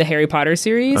read the Harry Potter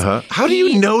series. How do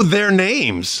you know their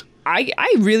names?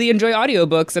 I really enjoy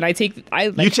audiobooks, and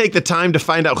you take the time to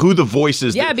find out who the voice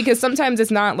is. Yeah, because sometimes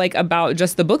it's not like about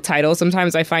just the book title.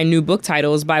 Sometimes I find new book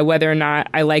titles by whether or not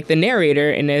I like the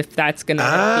narrator and if that's going to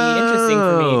be interesting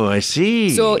for me. Oh, I see.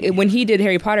 So when he did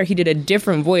Harry Potter, he did a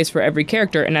different voice for every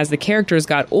character, and as the characters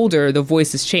got older, the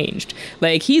voices changed.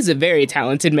 Like, he's a very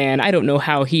talented man. I don't know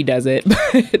how he does it,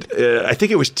 but I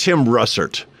think it was Tim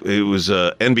Russert. It was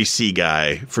an NBC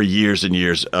guy for years and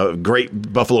years, a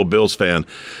great Buffalo Bills fan.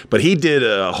 But he did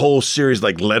a whole series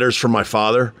like Letters from My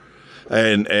Father.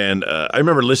 And I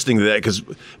remember listening to that because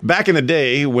back in the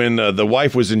day when the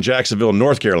wife was in Jacksonville,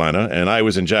 North Carolina, and I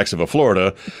was in Jacksonville,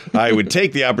 Florida, I would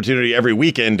take the opportunity every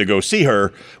weekend to go see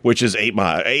her, which is 8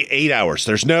 hours.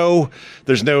 There's no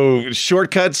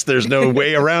shortcuts. There's no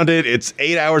way around it. It's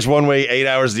 8 hours one way, 8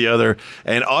 hours the other.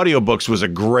 And audiobooks was a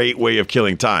great way of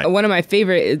killing time. One of my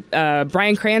favorite,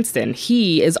 Bryan Cranston,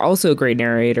 he is also a great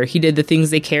narrator. He did The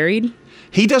Things They Carried.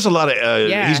 He does a lot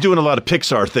of, he's doing a lot of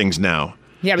Pixar things now.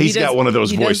 Yeah, but he's got one of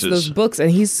those voices. He does those books,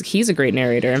 and he's a great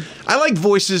narrator. I like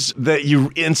voices that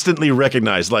you instantly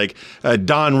recognize, like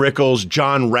Don Rickles.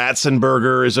 John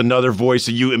Ratzenberger is another voice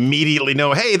that you immediately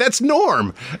know, hey, that's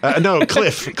Norm. No,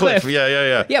 Cliff. Cliff.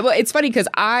 Yeah. Yeah, but it's funny because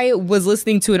I was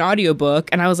listening to an audiobook,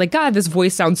 and I was like, God, this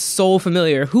voice sounds so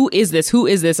familiar. Who is this?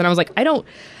 And I was like, I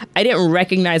didn't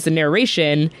recognize the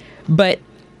narration, but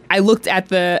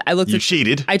You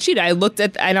cheated. I cheated. I looked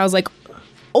at, and I was like,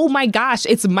 oh my gosh,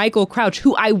 it's Michael Crouch,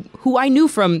 who I knew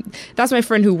from, that's my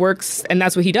friend who works, and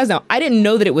that's what he does now. I didn't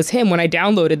know that it was him when I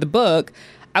downloaded the book.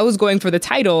 I was going for the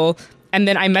title, and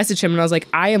then I messaged him, and I was like,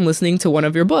 I am listening to one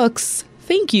of your books.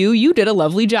 Thank you. You did a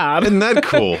lovely job. Isn't that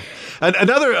cool?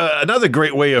 Another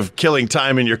great way of killing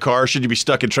time in your car, should you be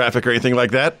stuck in traffic or anything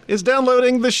like that, is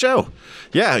downloading the show.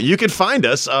 Yeah, you can find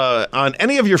us on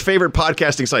any of your favorite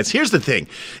podcasting sites. Here's the thing.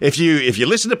 If you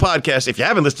listen to podcasts, if you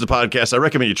haven't listened to podcasts, I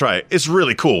recommend you try it. It's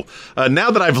really cool. Now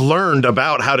that I've learned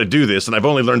about how to do this, and I've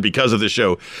only learned because of this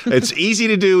show, it's easy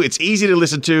to do. It's easy to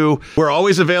listen to. We're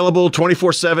always available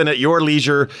 24/7 at your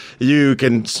leisure. You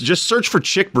can just search for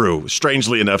Chick Brew,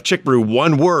 strangely enough. Chick Brew,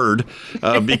 one word,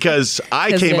 because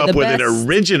I came up with an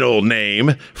original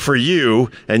name for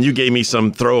you, and you gave me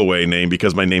some throwaway name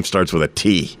because my name starts with a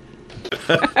T.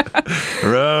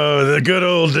 Oh, the good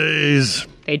old days.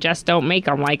 They just don't make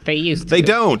them like they used to. They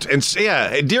don't. And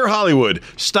yeah, dear Hollywood,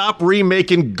 stop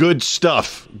remaking good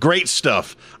stuff, great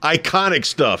stuff, iconic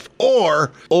stuff,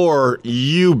 or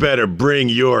you better bring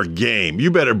your game.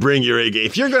 You better bring your A game.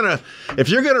 If you're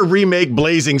gonna remake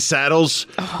Blazing Saddles,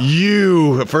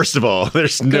 you first of all,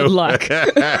 there's no good luck.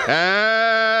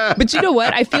 But you know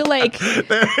what? I feel like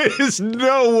there is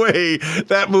no way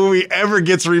that movie ever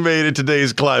gets remade in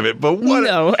today's climate. But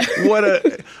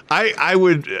I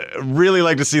would really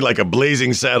like to see like a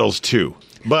Blazing Saddles 2.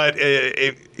 But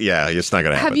it's not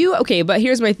gonna happen. Okay, but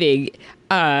here's my thing.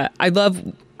 I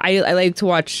like to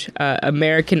watch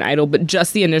American Idol, but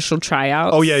just the initial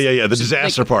tryouts. Oh yeah, the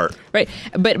disaster part. Right,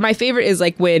 but my favorite is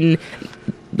like when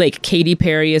like Katy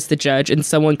Perry is the judge and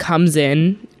someone comes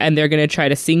in and they're gonna try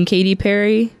to sing Katy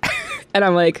Perry, and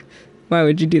I'm like, why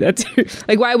would you do that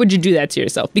why would you do that to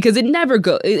yourself? Because it never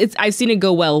I've seen it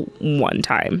go well one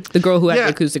time. The girl who had the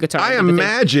acoustic guitar. I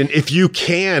imagine if you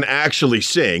can actually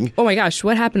sing. Oh my gosh,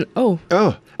 what happened? Oh,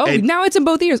 now it's in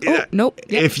both ears. Oh, nope.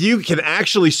 Yep. If you can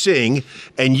actually sing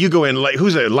and you go in, like,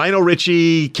 who's that? Lionel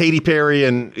Richie, Katy Perry,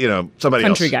 and, somebody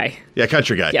Country else. guy. Yeah,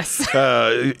 country guy. Yes.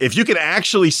 If you can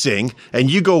actually sing and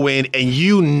you go in and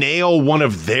you nail one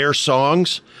of their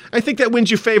songs, I think that wins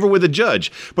you favor with a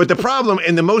judge. But the problem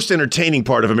and the most entertaining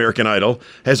part of American Idol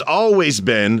has always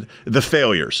been the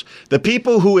failures. The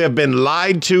people who have been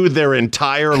lied to their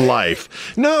entire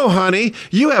life. No, honey,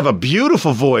 you have a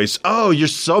beautiful voice. Oh, you're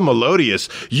so melodious.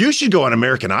 You should go on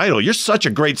American Idol. You're such a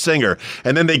great singer.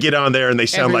 And then they get on there and they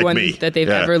sound Everyone like me. That they've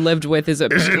ever lived with is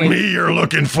it me you're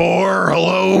looking for?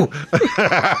 Hello? But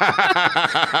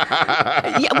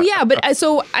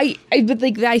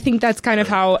I think that's kind of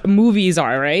how movies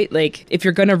are, right? Like, if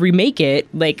you're gonna remake it.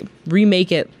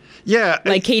 Yeah,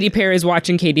 like Katy Perry is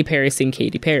watching Katy Perry sing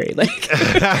Katy Perry. Like,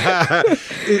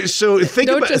 so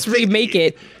don't just remake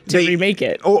it to remake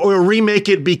it, or remake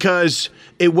it because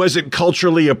it wasn't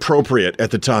culturally appropriate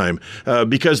at the time,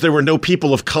 because there were no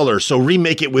people of color. So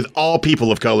remake it with all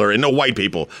people of color and no white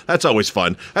people. That's always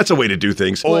fun. That's a way to do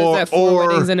things. Was that Four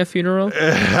Weddings and a Funeral?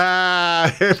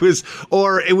 It was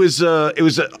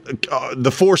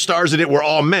the 4 stars in it were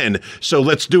all men. So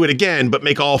let's do it again, but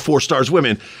make all 4 stars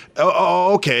women.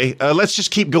 Okay. Let's just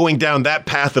keep going down that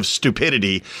path of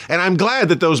stupidity. And I'm glad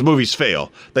that those movies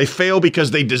fail. They fail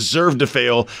because they deserve to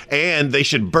fail, and they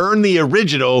should burn the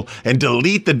original and delete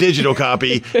delete the digital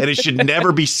copy, and it should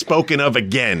never be spoken of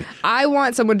again. I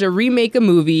want someone to remake a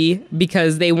movie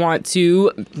because they want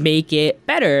to make it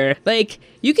better. Like,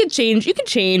 you could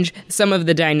change some of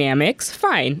the dynamics.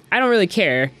 Fine. I don't really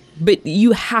care. But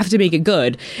you have to make it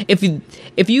good. If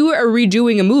you are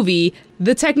redoing a movie,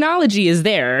 the technology is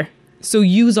there. So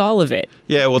use all of it.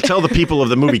 Yeah, well, tell the people of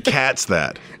the movie Cats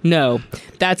that. No,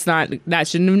 that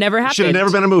shouldn't have never happened. Should have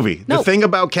never been a movie. No. The thing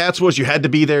about Cats was you had to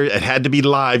be there. It had to be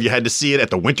live. You had to see it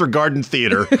at the Winter Garden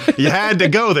Theater. You had to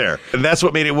go there. And that's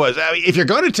what made it was. I mean, if you're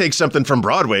going to take something from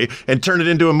Broadway and turn it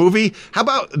into a movie, how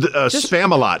about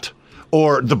Spam-A-Lot?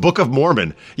 Or the Book of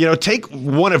Mormon. Take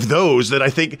one of those that I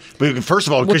think, first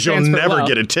of all, because you'll never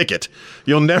get a ticket.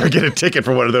 You'll never get a ticket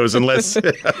for one of those unless...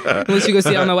 unless you go see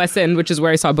it on the West End, which is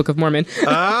where I saw Book of Mormon.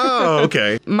 Oh,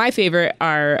 okay. My favorite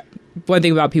are... One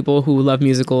thing about people who love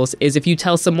musicals is if you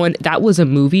tell someone that was a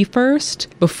movie first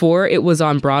before it was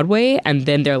on Broadway, and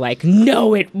then they're like,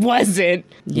 no, it wasn't.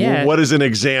 Yeah. Well, what is an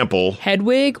example?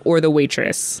 Hedwig or The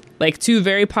Waitress. Like, two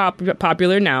very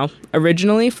popular now.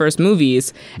 Originally, first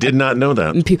movies. Did not know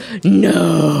that.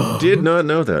 No. Did not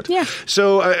know that. Yeah.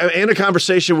 So I in a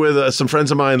conversation with some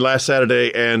friends of mine last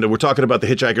Saturday, and we're talking about The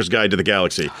Hitchhiker's Guide to the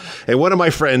Galaxy. And one of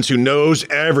my friends who knows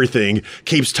everything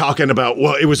keeps talking about,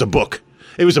 well, it was a book.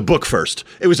 It was a book first.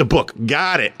 It was a book.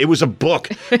 Got it. It was a book.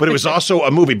 But it was also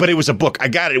a movie. But it was a book. I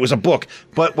got it. It was a book.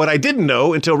 But what I didn't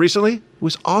know until recently, it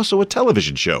was also a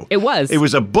television show. It was. It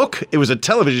was a book. It was a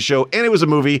television show. And it was a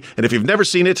movie. And if you've never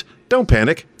seen it, don't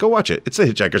panic. Go watch it. It's The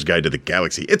Hitchhiker's Guide to the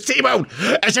Galaxy. It's T-Bone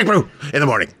and Chick Brew in the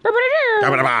morning.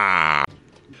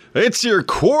 It's your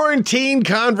quarantine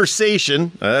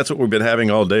conversation. That's what we've been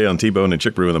having all day on T-Bone and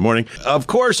Chick Brew in the morning. Of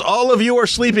course, all of you are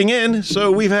sleeping in,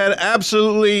 so we've had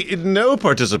absolutely no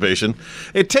participation.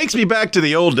 It takes me back to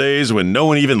the old days when no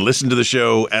one even listened to the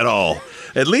show at all.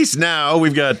 At least now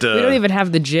we've got... we don't even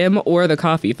have the gym or the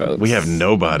coffee, folks. We have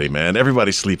nobody, man.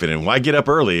 Everybody's sleeping in. Why get up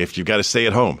early if you've got to stay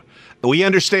at home? We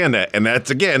understand that, and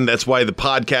that's why the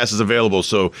podcast is available.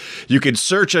 So you can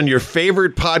search on your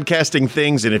favorite podcasting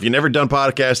things, and if you've never done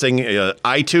podcasting,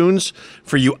 iTunes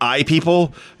for you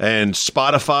people and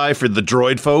Spotify for the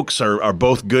Droid folks are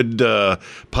both good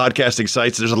podcasting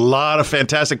sites. There's a lot of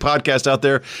fantastic podcasts out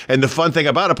there, and the fun thing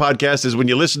about a podcast is when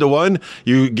you listen to one,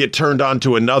 you get turned on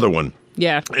to another one.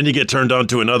 Yeah. And you get turned on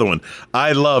to another one.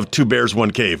 I love Two Bears,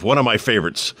 One Cave. One of my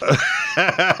favorites.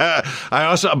 I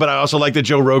also like the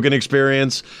Joe Rogan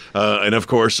Experience. And of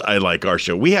course, I like our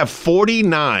show. We have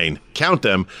 49, count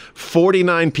them,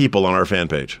 49 people on our fan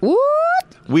page. What?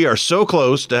 We are so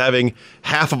close to having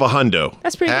half of a hundo.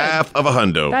 That's pretty good. Half of a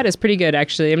hundo. That is pretty good,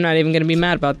 actually. I'm not even going to be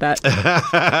mad about that.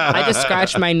 I just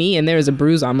scratched my knee, and there was a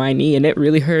bruise on my knee, and it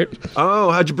really hurt.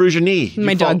 Oh, how'd you bruise your knee?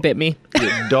 My dog bit me.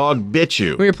 Your dog bit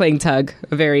you. We were playing tug,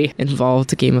 a very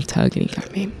involved game of tug, and he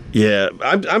got me. Yeah,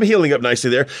 I'm healing up nicely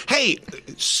there. Hey,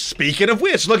 speaking of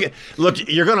which, look,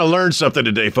 you're going to learn something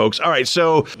today, folks. All right,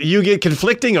 so you get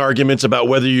conflicting arguments about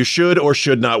whether you should or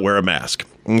should not wear a mask.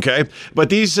 Okay, but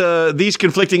these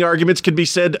conflicting arguments could be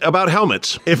said about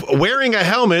helmets. If wearing a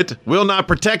helmet will not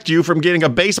protect you from getting a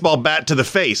baseball bat to the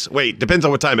face. Wait, depends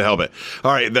on what type of helmet.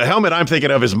 All right, the helmet I'm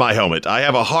thinking of is my helmet. I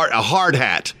have a hard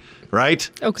hat.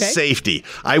 Right? Okay. Safety.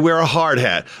 I wear a hard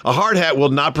hat. A hard hat will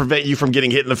not prevent you from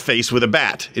getting hit in the face with a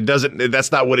bat. It doesn't.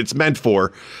 That's not what it's meant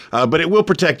for. But it will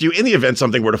protect you in the event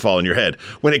something were to fall on your head.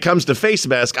 When it comes to face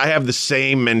mask, I have the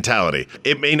same mentality.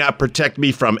 It may not protect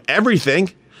me from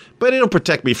everything, but it'll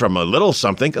protect me from a little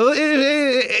something.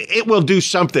 It will do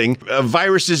something.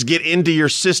 Viruses get into your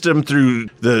system through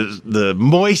the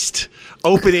moist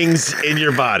openings in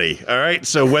your body. All right.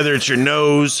 So whether it's your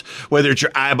nose, whether it's your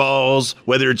eyeballs,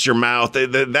 whether it's your mouth,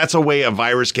 that's a way a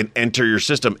virus can enter your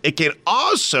system. It can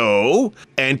also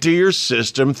enter your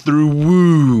system through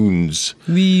wounds.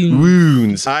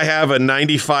 Wounds. I have a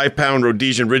 95-pound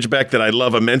Rhodesian Ridgeback that I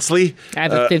love immensely. I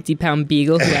have a 50-pound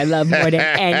Beagle who I love more than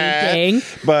anything.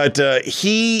 But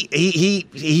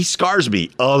he scars me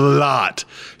a lot.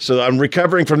 So I'm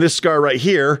recovering from this scar right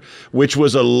here, which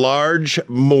was a large,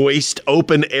 moist,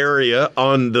 open area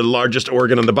on the largest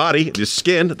organ on the body, the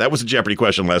skin. That was a Jeopardy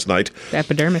question last night. The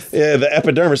epidermis. Yeah, the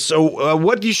epidermis. So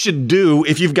what you should do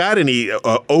if you've got any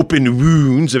open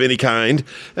wounds of any kind,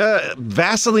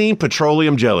 Vaseline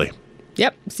petroleum jelly.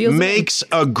 Yep. Seals makes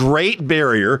a great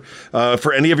barrier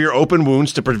for any of your open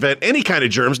wounds to prevent any kind of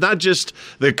germs, not just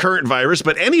the current virus,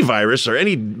 but any virus or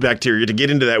any bacteria to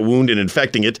get into that wound and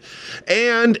infecting it.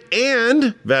 And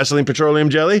Vaseline petroleum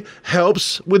jelly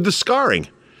helps with the scarring.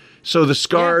 So the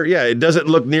scar, it doesn't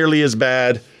look nearly as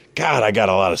bad God, I got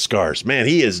a lot of scars. Man,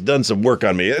 he has done some work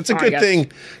on me. It's a good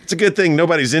thing. It's a good thing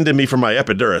nobody's into me for my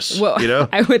epiduris. Well, you know?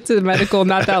 I went to the medical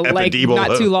not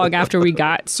too long after we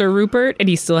got Sir Rupert, and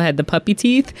he still had the puppy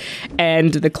teeth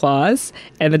and the claws.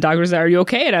 And the doctor was like, "Are you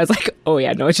okay?" And I was like, "Oh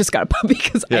yeah, no, I just got a puppy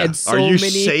because I had so many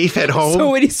safe at home?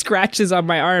 So many scratches on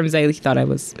my arms. I thought I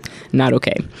was not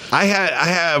okay. I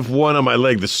have one on my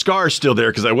leg. The scar's still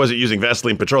there because I wasn't using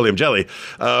Vaseline petroleum jelly.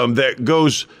 That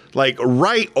goes like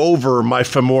right over my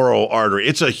femoral artery.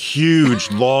 It's a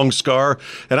huge, long scar.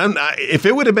 And if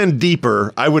it would have been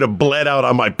deeper, I would have bled out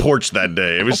on my porch that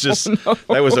day. It was just,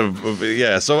 that was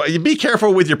yeah. So you be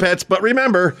careful with your pets, but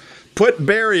remember, put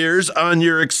barriers on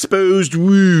your exposed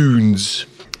wounds.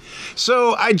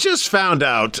 So I just found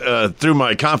out through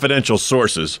my confidential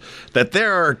sources that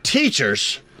there are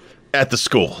teachers at the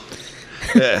school.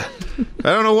 I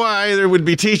don't know why there would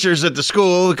be teachers at the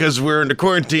school because we're in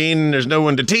quarantine and there's no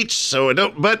one to teach. So I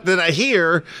don't. But then I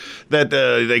hear that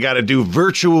they got to do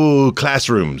virtual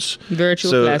classrooms.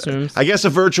 Classrooms. I guess a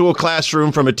virtual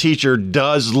classroom from a teacher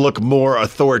does look more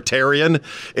authoritarian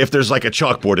if there's like a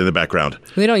chalkboard in the background.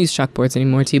 They don't use chalkboards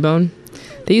anymore, T-Bone.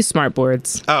 They use smart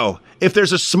boards. Oh, if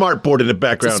there's a smart board in the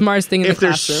background. It's the smartest thing in the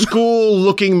classroom. If there's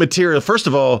school-looking material. First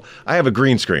of all, I have a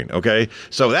green screen, okay?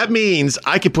 So that means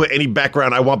I can put any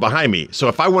background I want behind me. So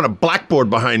if I want a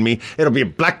blackboard behind me, it'll be a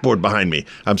blackboard behind me.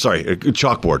 I'm sorry, a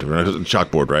chalkboard.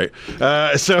 Chalkboard, right?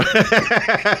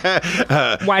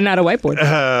 Why not a whiteboard?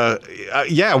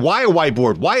 Yeah, why a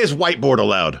whiteboard? Why is whiteboard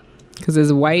allowed? Because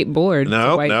it's a white board.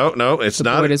 No, it's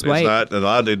not. Board is white. It's not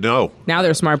allowed to, no. Now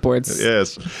they're smart boards.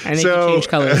 Yes. And they can change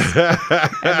colors.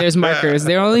 And there's markers.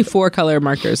 There are only 4 color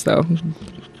markers, though.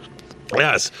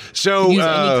 Yes. So use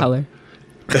any color.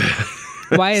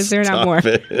 Why is there not more?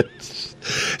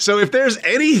 So if there's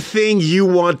anything you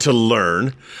want to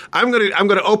learn, I'm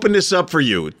gonna open this up for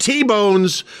you.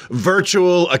 T-Bone's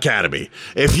Virtual Academy.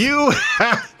 If you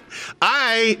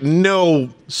I know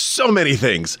so many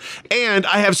things, and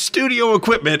I have studio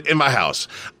equipment in my house.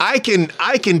 I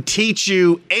can teach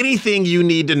you anything you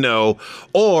need to know,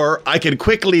 or I can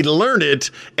quickly learn it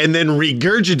and then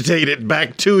regurgitate it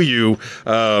back to you.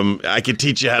 I can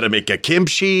teach you how to make a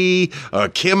kimchi, a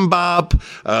kimbap,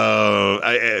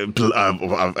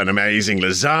 an amazing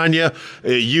lasagna.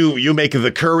 You make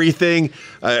the curry thing.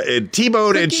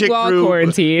 T-Bone and Chick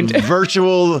Brew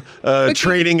Virtual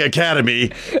Training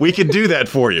Academy. We can do that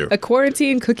for you. A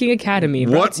quarantine cooking academy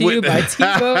brought to you by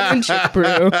T-Bone and Chick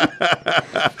Brew.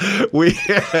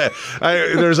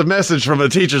 There's a message from the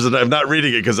teachers and I'm not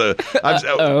reading it because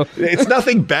it's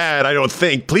nothing bad, I don't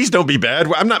think. Please don't be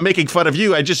bad. I'm not making fun of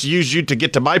you. I just use you to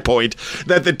get to my point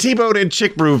that the T-Bone and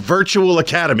Chick Brew Virtual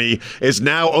Academy is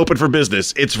now open for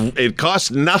business. It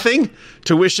costs nothing.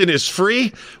 Tuition is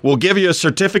free. We'll give you a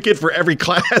certificate for every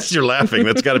class. You're laughing.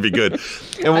 That's got to be good.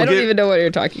 And I don't even know what you're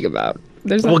talking about.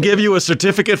 We'll give you a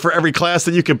certificate for every class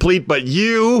that you complete, but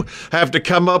you have to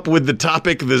come up with the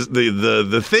topic.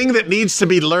 The thing that needs to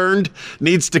be learned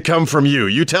needs to come from you.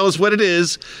 You tell us what it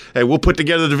is, and we'll put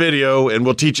together the video, and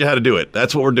we'll teach you how to do it.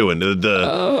 That's what we're doing.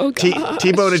 The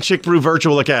T-Bone and Chick Brew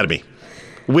Virtual Academy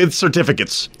with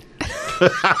certificates.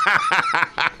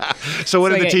 So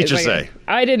what did the teacher say?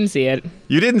 I didn't see it.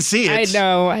 You didn't see it? I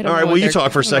know. I don't All right, know well, you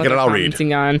talk for a second, and I'll read.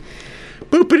 On.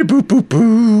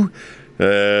 Boop-a-boop-boop-boo.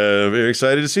 Very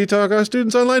excited to see talk our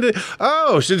students online today.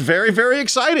 Oh, she's very, very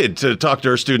excited to talk to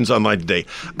her students online today.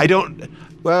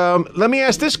 Let me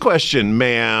ask this question,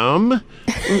 ma'am.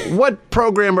 What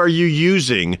program are you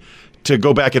using to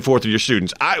go back and forth with your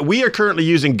students? We are currently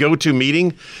using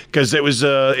GoToMeeting because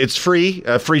it's free,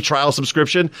 a free trial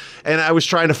subscription, and I was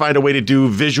trying to find a way to do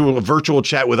virtual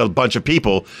chat with a bunch of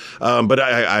people. But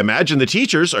I imagine the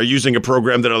teachers are using a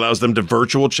program that allows them to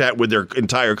virtual chat with their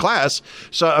entire class.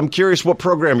 So I'm curious what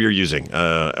program you're using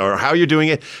or how you're doing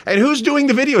it, and who's doing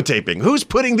the videotaping? Who's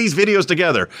putting these videos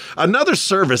together? Another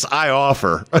service I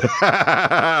offer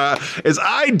is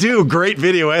I do great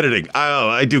video editing.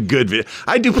 I do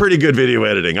pretty good video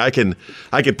editing. I can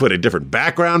put a different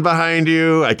background behind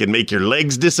you. I can make your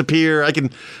legs disappear. I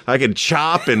can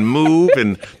chop and move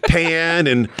and pan,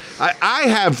 and I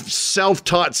have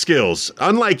self-taught skills.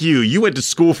 Unlike you went to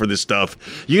school for this stuff.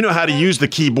 You know how to use the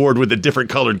keyboard with the different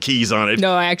colored keys on it.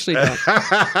 No, I actually don't.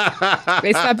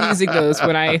 They stopped using those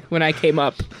when I came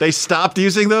up. They stopped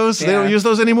using those? Yeah. They don't use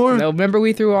those anymore? No, remember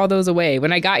we threw all those away.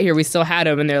 When I got here, we still had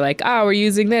them, and they're like, "Oh, we're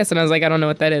using this," and I was like, "I don't know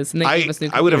what that is." And they gave us new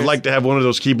computers. I would have liked to have one of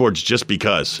those keyboards just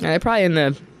because. Yeah, they're probably in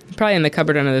the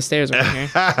cupboard under the stairs right here.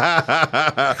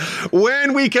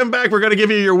 When we come back, we're going to give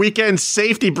you your weekend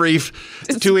safety brief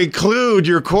to include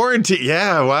your quarantine.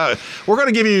 Yeah, wow. We're going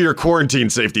to give you your quarantine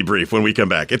safety brief when we come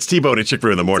back. It's T-Bone and Chick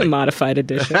Brew in the morning. It's a modified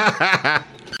edition.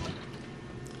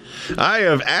 I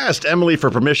have asked Emily for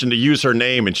permission to use her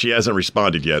name, and she hasn't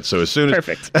responded yet. So as soon as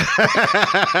Perfect.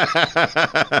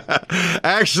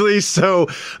 Actually, so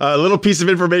a little piece of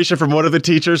information from one of the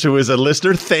teachers who is a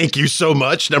listener. Thank you so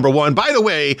much. Number one, by the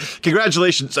way,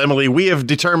 congratulations, Emily. We have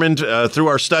determined through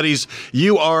our studies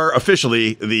you are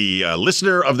officially the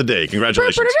listener of the day.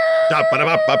 Congratulations.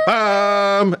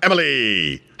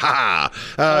 Emily. Ha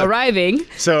Arriving.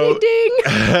 So, ding,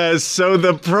 ding. So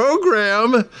the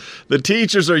program the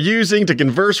teachers are using to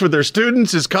converse with their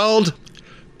students is called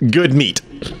Good Meat.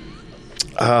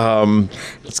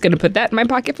 Just going to put that in my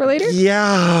pocket for later.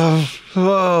 Yeah.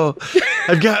 Oh,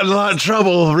 I've gotten a lot of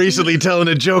trouble recently telling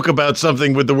a joke about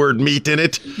something with the word meat in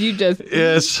it. You just...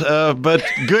 Yes, but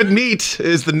Good Meat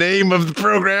is the name of the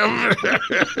program.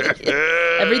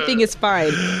 Everything is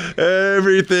fine.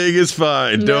 Everything is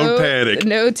fine. Don't panic.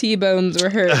 No T-bones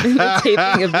were hurt in the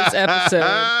taping of this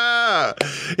episode.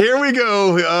 Here we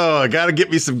go. Oh, I got to get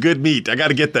me some good meat. I got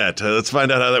to get that. Let's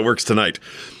find out how that works tonight.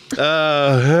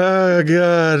 Oh,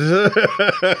 God.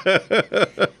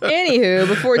 Anywho,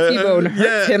 before T-Bone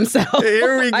hurts himself,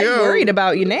 here we go. I'm worried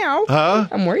about you now. Huh?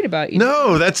 I'm worried about you.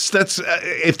 No, that's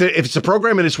if it's a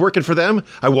program and it's working for them,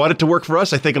 I want it to work for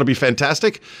us. I think it'll be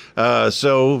fantastic.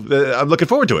 So I'm looking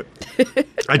forward to it.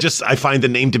 I find the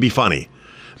name to be funny,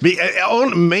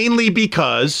 mainly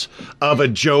because of a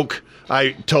joke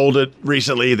I told it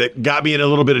recently that got me in a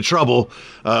little bit of trouble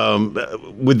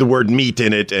with the word meat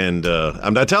in it. And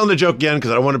I'm not telling the joke again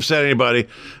because I don't want to upset anybody.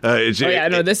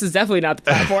 This is definitely not the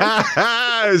platform.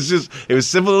 it was a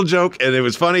simple little joke and it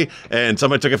was funny and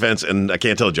somebody took offense and I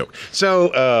can't tell a joke.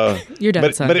 So, you're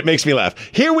done, son. But it makes me laugh.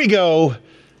 Here we go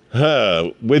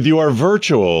with your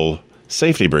virtual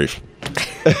safety brief.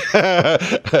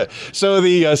 So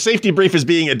the safety brief is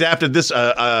being adapted this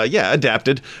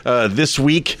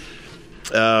week.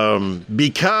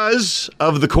 Because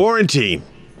of the quarantine.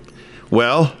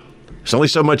 Well, there's only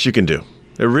so much you can do.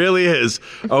 There really is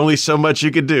only so much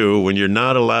you can do when you're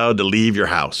not allowed to leave your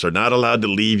house or not allowed to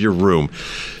leave your room.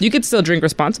 You could still drink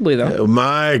responsibly, though. Oh,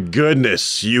 my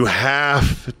goodness, you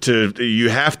have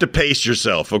to pace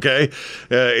yourself, okay?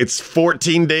 It's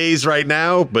 14 days right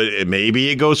now, but maybe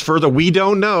it goes further. We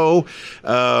don't know.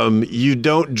 You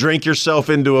don't drink yourself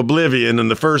into oblivion on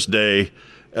the first day.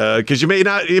 Because you may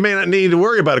not need to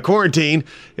worry about a quarantine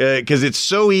because it's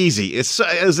so easy. It's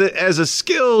as a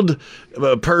skilled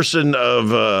person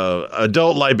of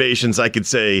adult libations, I could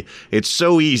say it's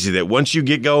so easy that once you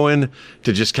get going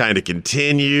to just kind of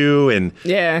continue and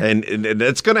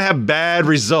that's going to have bad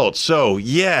results. So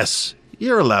yes.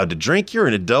 You're allowed to drink. You're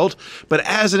an adult. But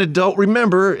as an adult,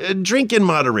 remember, drink in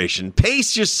moderation.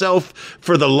 Pace yourself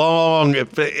for the long,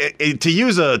 to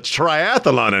use a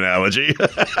triathlon analogy,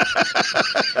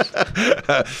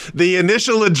 the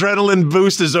initial adrenaline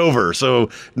boost is over.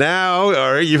 So now,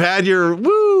 all right, you've had your,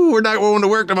 we're not going to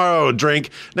work tomorrow,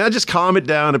 drink. Now just calm it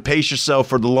down and pace yourself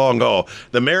for the long haul.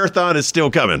 The marathon is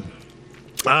still coming.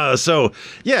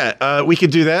 We could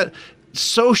do that.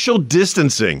 Social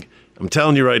distancing. I'm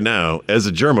telling you right now, as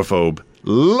a germaphobe,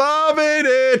 loving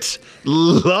it.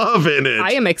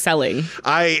 I am excelling.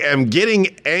 I am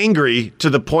getting angry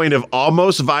to the point of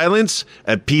almost violence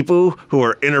at people who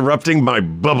are interrupting my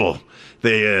bubble.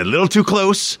 They're a little too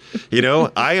close,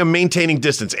 I am maintaining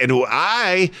distance. And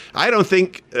I don't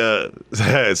think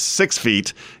 6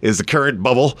 feet is the current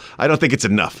bubble. I don't think it's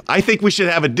enough. I think we should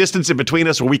have a distance in between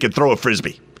us where we can throw a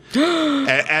Frisbee.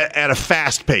 At a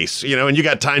fast pace, and you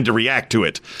got time to react to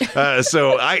it.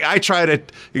 So I try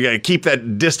to keep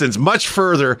that distance much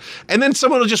further, and then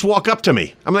someone will just walk up to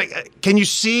me. I'm like, can you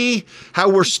see how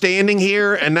we're standing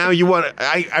here? And now you want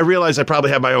I realize I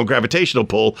probably have my own gravitational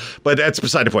pull, but that's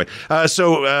beside the point.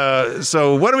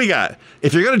 So what do we got?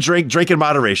 If you're going to drink in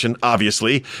moderation,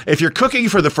 obviously. If you're cooking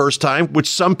for the first time, which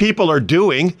some people are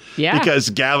doing because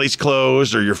galleys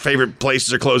closed or your favorite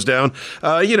places are closed down,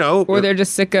 or they're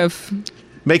just sick of.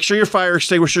 Make sure your fire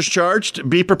extinguisher's charged.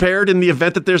 Be prepared in the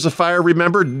event that there's a fire.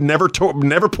 Remember, never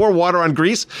pour water on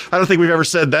grease. I don't think we've ever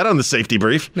said that on the safety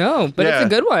brief. No, but it's a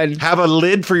good one. Have a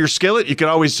lid for your skillet. You can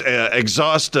always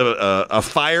exhaust a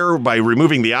fire by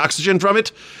removing the oxygen from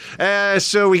it.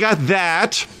 So we got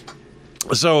that.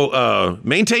 So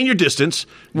maintain your distance.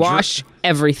 Wash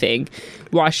everything.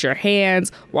 Wash your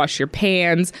hands, wash your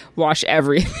pans, wash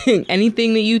everything.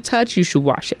 Anything that you touch, you should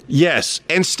wash it. Yes,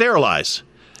 and sterilize.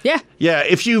 Yeah. Yeah,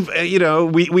 if you've,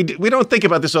 we don't think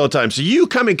about this all the time. So you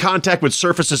come in contact with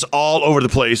surfaces all over the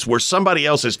place where somebody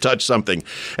else has touched something.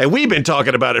 And we've been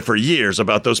talking about it for years,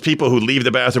 about those people who leave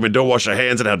the bathroom and don't wash their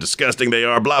hands and how disgusting they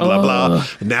are, blah, blah, blah.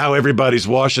 Now everybody's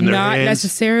washing their hands. Not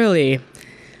necessarily.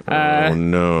 Oh,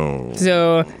 no.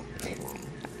 So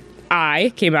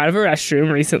I came out of a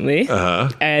restroom recently,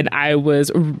 and I was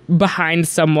behind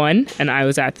someone, and I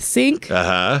was at the sink,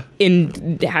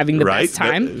 in having the best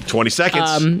time. 20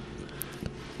 seconds.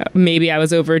 Maybe I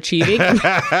was overachieving.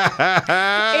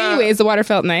 Anyways, the water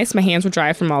felt nice. My hands were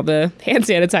dry from all the hand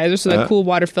sanitizer, so the cool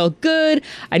water felt good.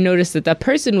 I noticed that the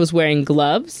person was wearing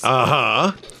gloves.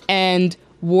 And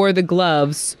wore the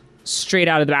gloves straight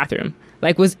out of the bathroom.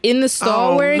 Like, was in the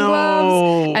stall wearing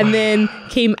gloves, and then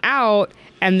came out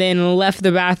and then left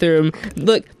the bathroom.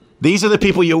 Look. These are the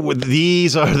people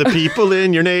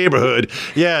in your neighborhood.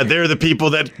 Yeah, they're the people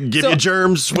that give you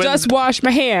germs. Just wash my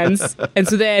hands. And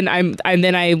so then I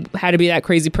had to be that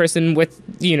crazy person with,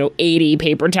 80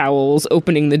 paper towels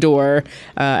opening the door.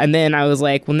 And then I was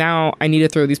like, well, now I need to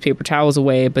throw these paper towels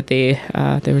away. But there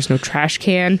was no trash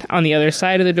can on the other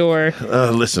side of the door.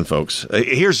 Listen, folks,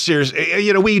 here's serious.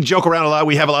 We joke around a lot.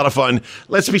 We have a lot of fun.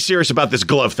 Let's be serious about this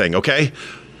glove thing, okay?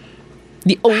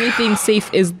 The only thing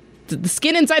safe is the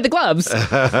skin inside the gloves.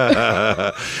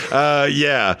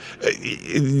 Yeah.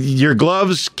 Your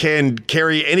gloves can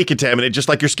carry any contaminant, just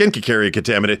like your skin can carry a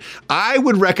contaminant. I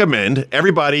would recommend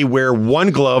everybody wear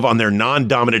one glove on their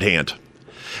non-dominant hand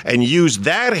and use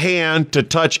that hand to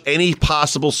touch any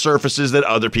possible surfaces that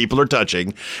other people are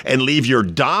touching, and leave your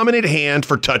dominant hand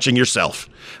for touching yourself.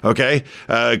 Okay?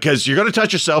 Because you're going to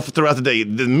touch yourself throughout the day.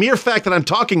 The mere fact that I'm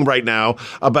talking right now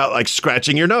about like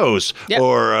scratching your nose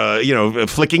or,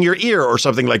 flicking your ear or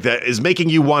something like that is making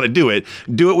you want to do it.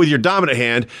 Do it with your dominant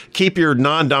hand. Keep your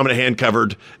non-dominant hand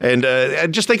covered. And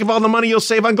just think of all the money you'll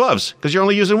save on gloves because you're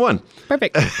only using one.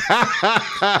 Perfect.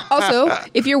 Also,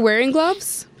 if you're wearing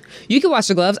gloves, you can wash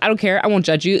the gloves. I don't care. I won't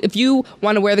judge you. If you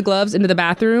want to wear the gloves into the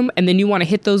bathroom and then you want to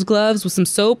hit those gloves with some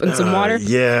soap and some water,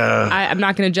 I'm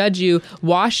not going to judge you.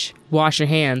 Wash your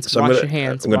hands. So wash your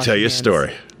hands. I'm going to tell you a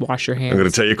story. Wash your hands. I'm going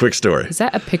to tell you a quick story. Is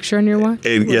that a picture on your watch?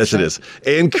 Yes, it is.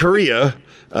 In Korea,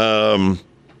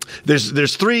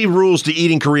 there's 3 rules to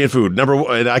eating Korean food. Number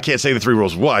one, and I can't say the 3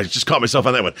 rules. Why? I just caught myself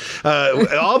on that one.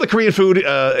 All the Korean food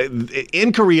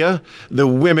in Korea, the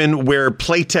women wear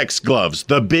Playtex gloves,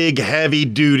 the big,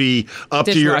 heavy-duty, up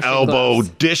to your elbow gloves.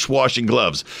 Dishwashing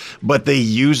gloves. But they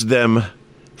use them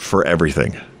for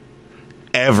everything.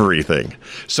 Everything.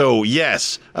 So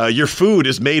yes, your food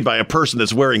is made by a person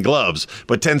that's wearing gloves,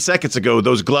 but 10 seconds ago,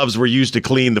 those gloves were used to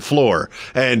clean the floor.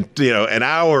 And, an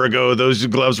hour ago, those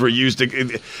gloves were used to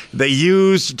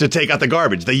take out the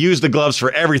garbage. They use the gloves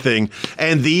for everything.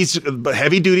 And these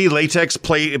heavy duty latex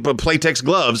Playtex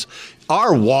gloves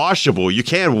are washable. You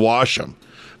can wash them.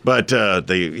 But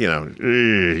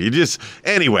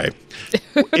anyway,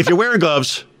 if you're wearing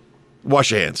gloves,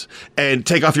 wash your hands and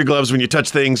take off your gloves when you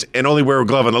touch things and only wear a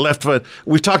glove on the left foot.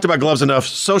 We've talked about gloves enough.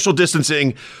 Social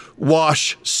distancing,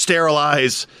 wash,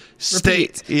 sterilize, stay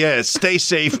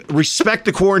safe, respect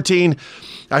the quarantine.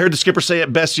 I heard the skipper say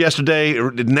it best yesterday.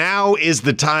 Now is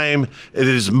the time it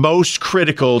is most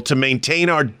critical to maintain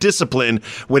our discipline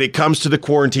when it comes to the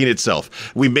quarantine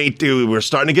itself. We're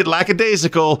starting to get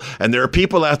lackadaisical, and there are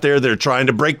people out there that are trying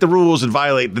to break the rules and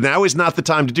violate. Now is not the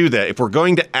time to do that. If we're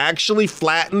going to actually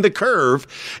flatten the curve,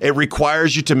 it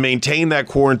requires you to maintain that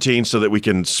quarantine so that we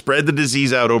can spread the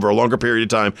disease out over a longer period of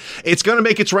time. It's going to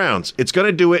make its rounds. It's going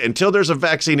to do it. Until there's a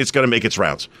vaccine, it's going to make its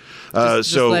rounds.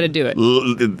 Just let it do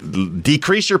it.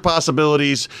 Decrease your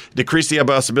possibilities, decrease the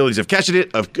possibilities of catching it,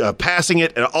 of passing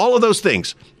it, and all of those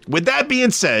things. With that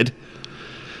being said,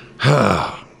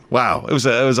 wow, it was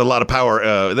a lot of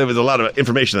power. There was a lot of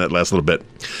information in that last little bit.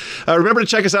 Remember to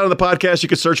check us out on the podcast. You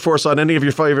can search for us on any of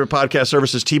your favorite podcast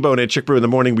services. T-Bone and Chick Brew in the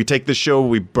morning. We take this show.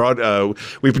 We do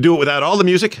it without all the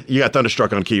music. You got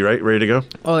Thunderstruck on key, right? Ready to go?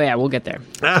 Oh yeah, we'll get there.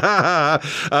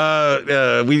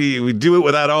 We do it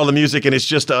without all the music, and it's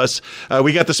just us.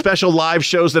 We got the special live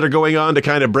shows that are going on to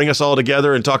kind of bring us all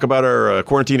together and talk about our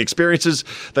quarantine experiences.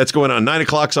 That's going on 9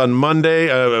 o'clock on Monday,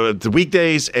 the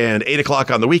weekdays, and 8 o'clock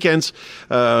on the weekends.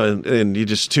 And you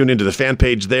just tune into the fan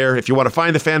page there. If you want to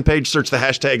find the fan page, search the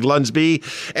hashtag Lunsby.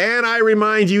 And I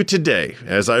remind you today,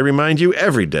 as I remind you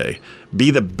every day,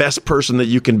 be the best person that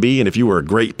you can be. And if you were a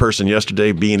great person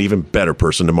yesterday, be an even better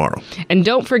person tomorrow. And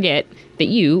don't forget that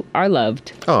you are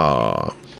loved. Aww.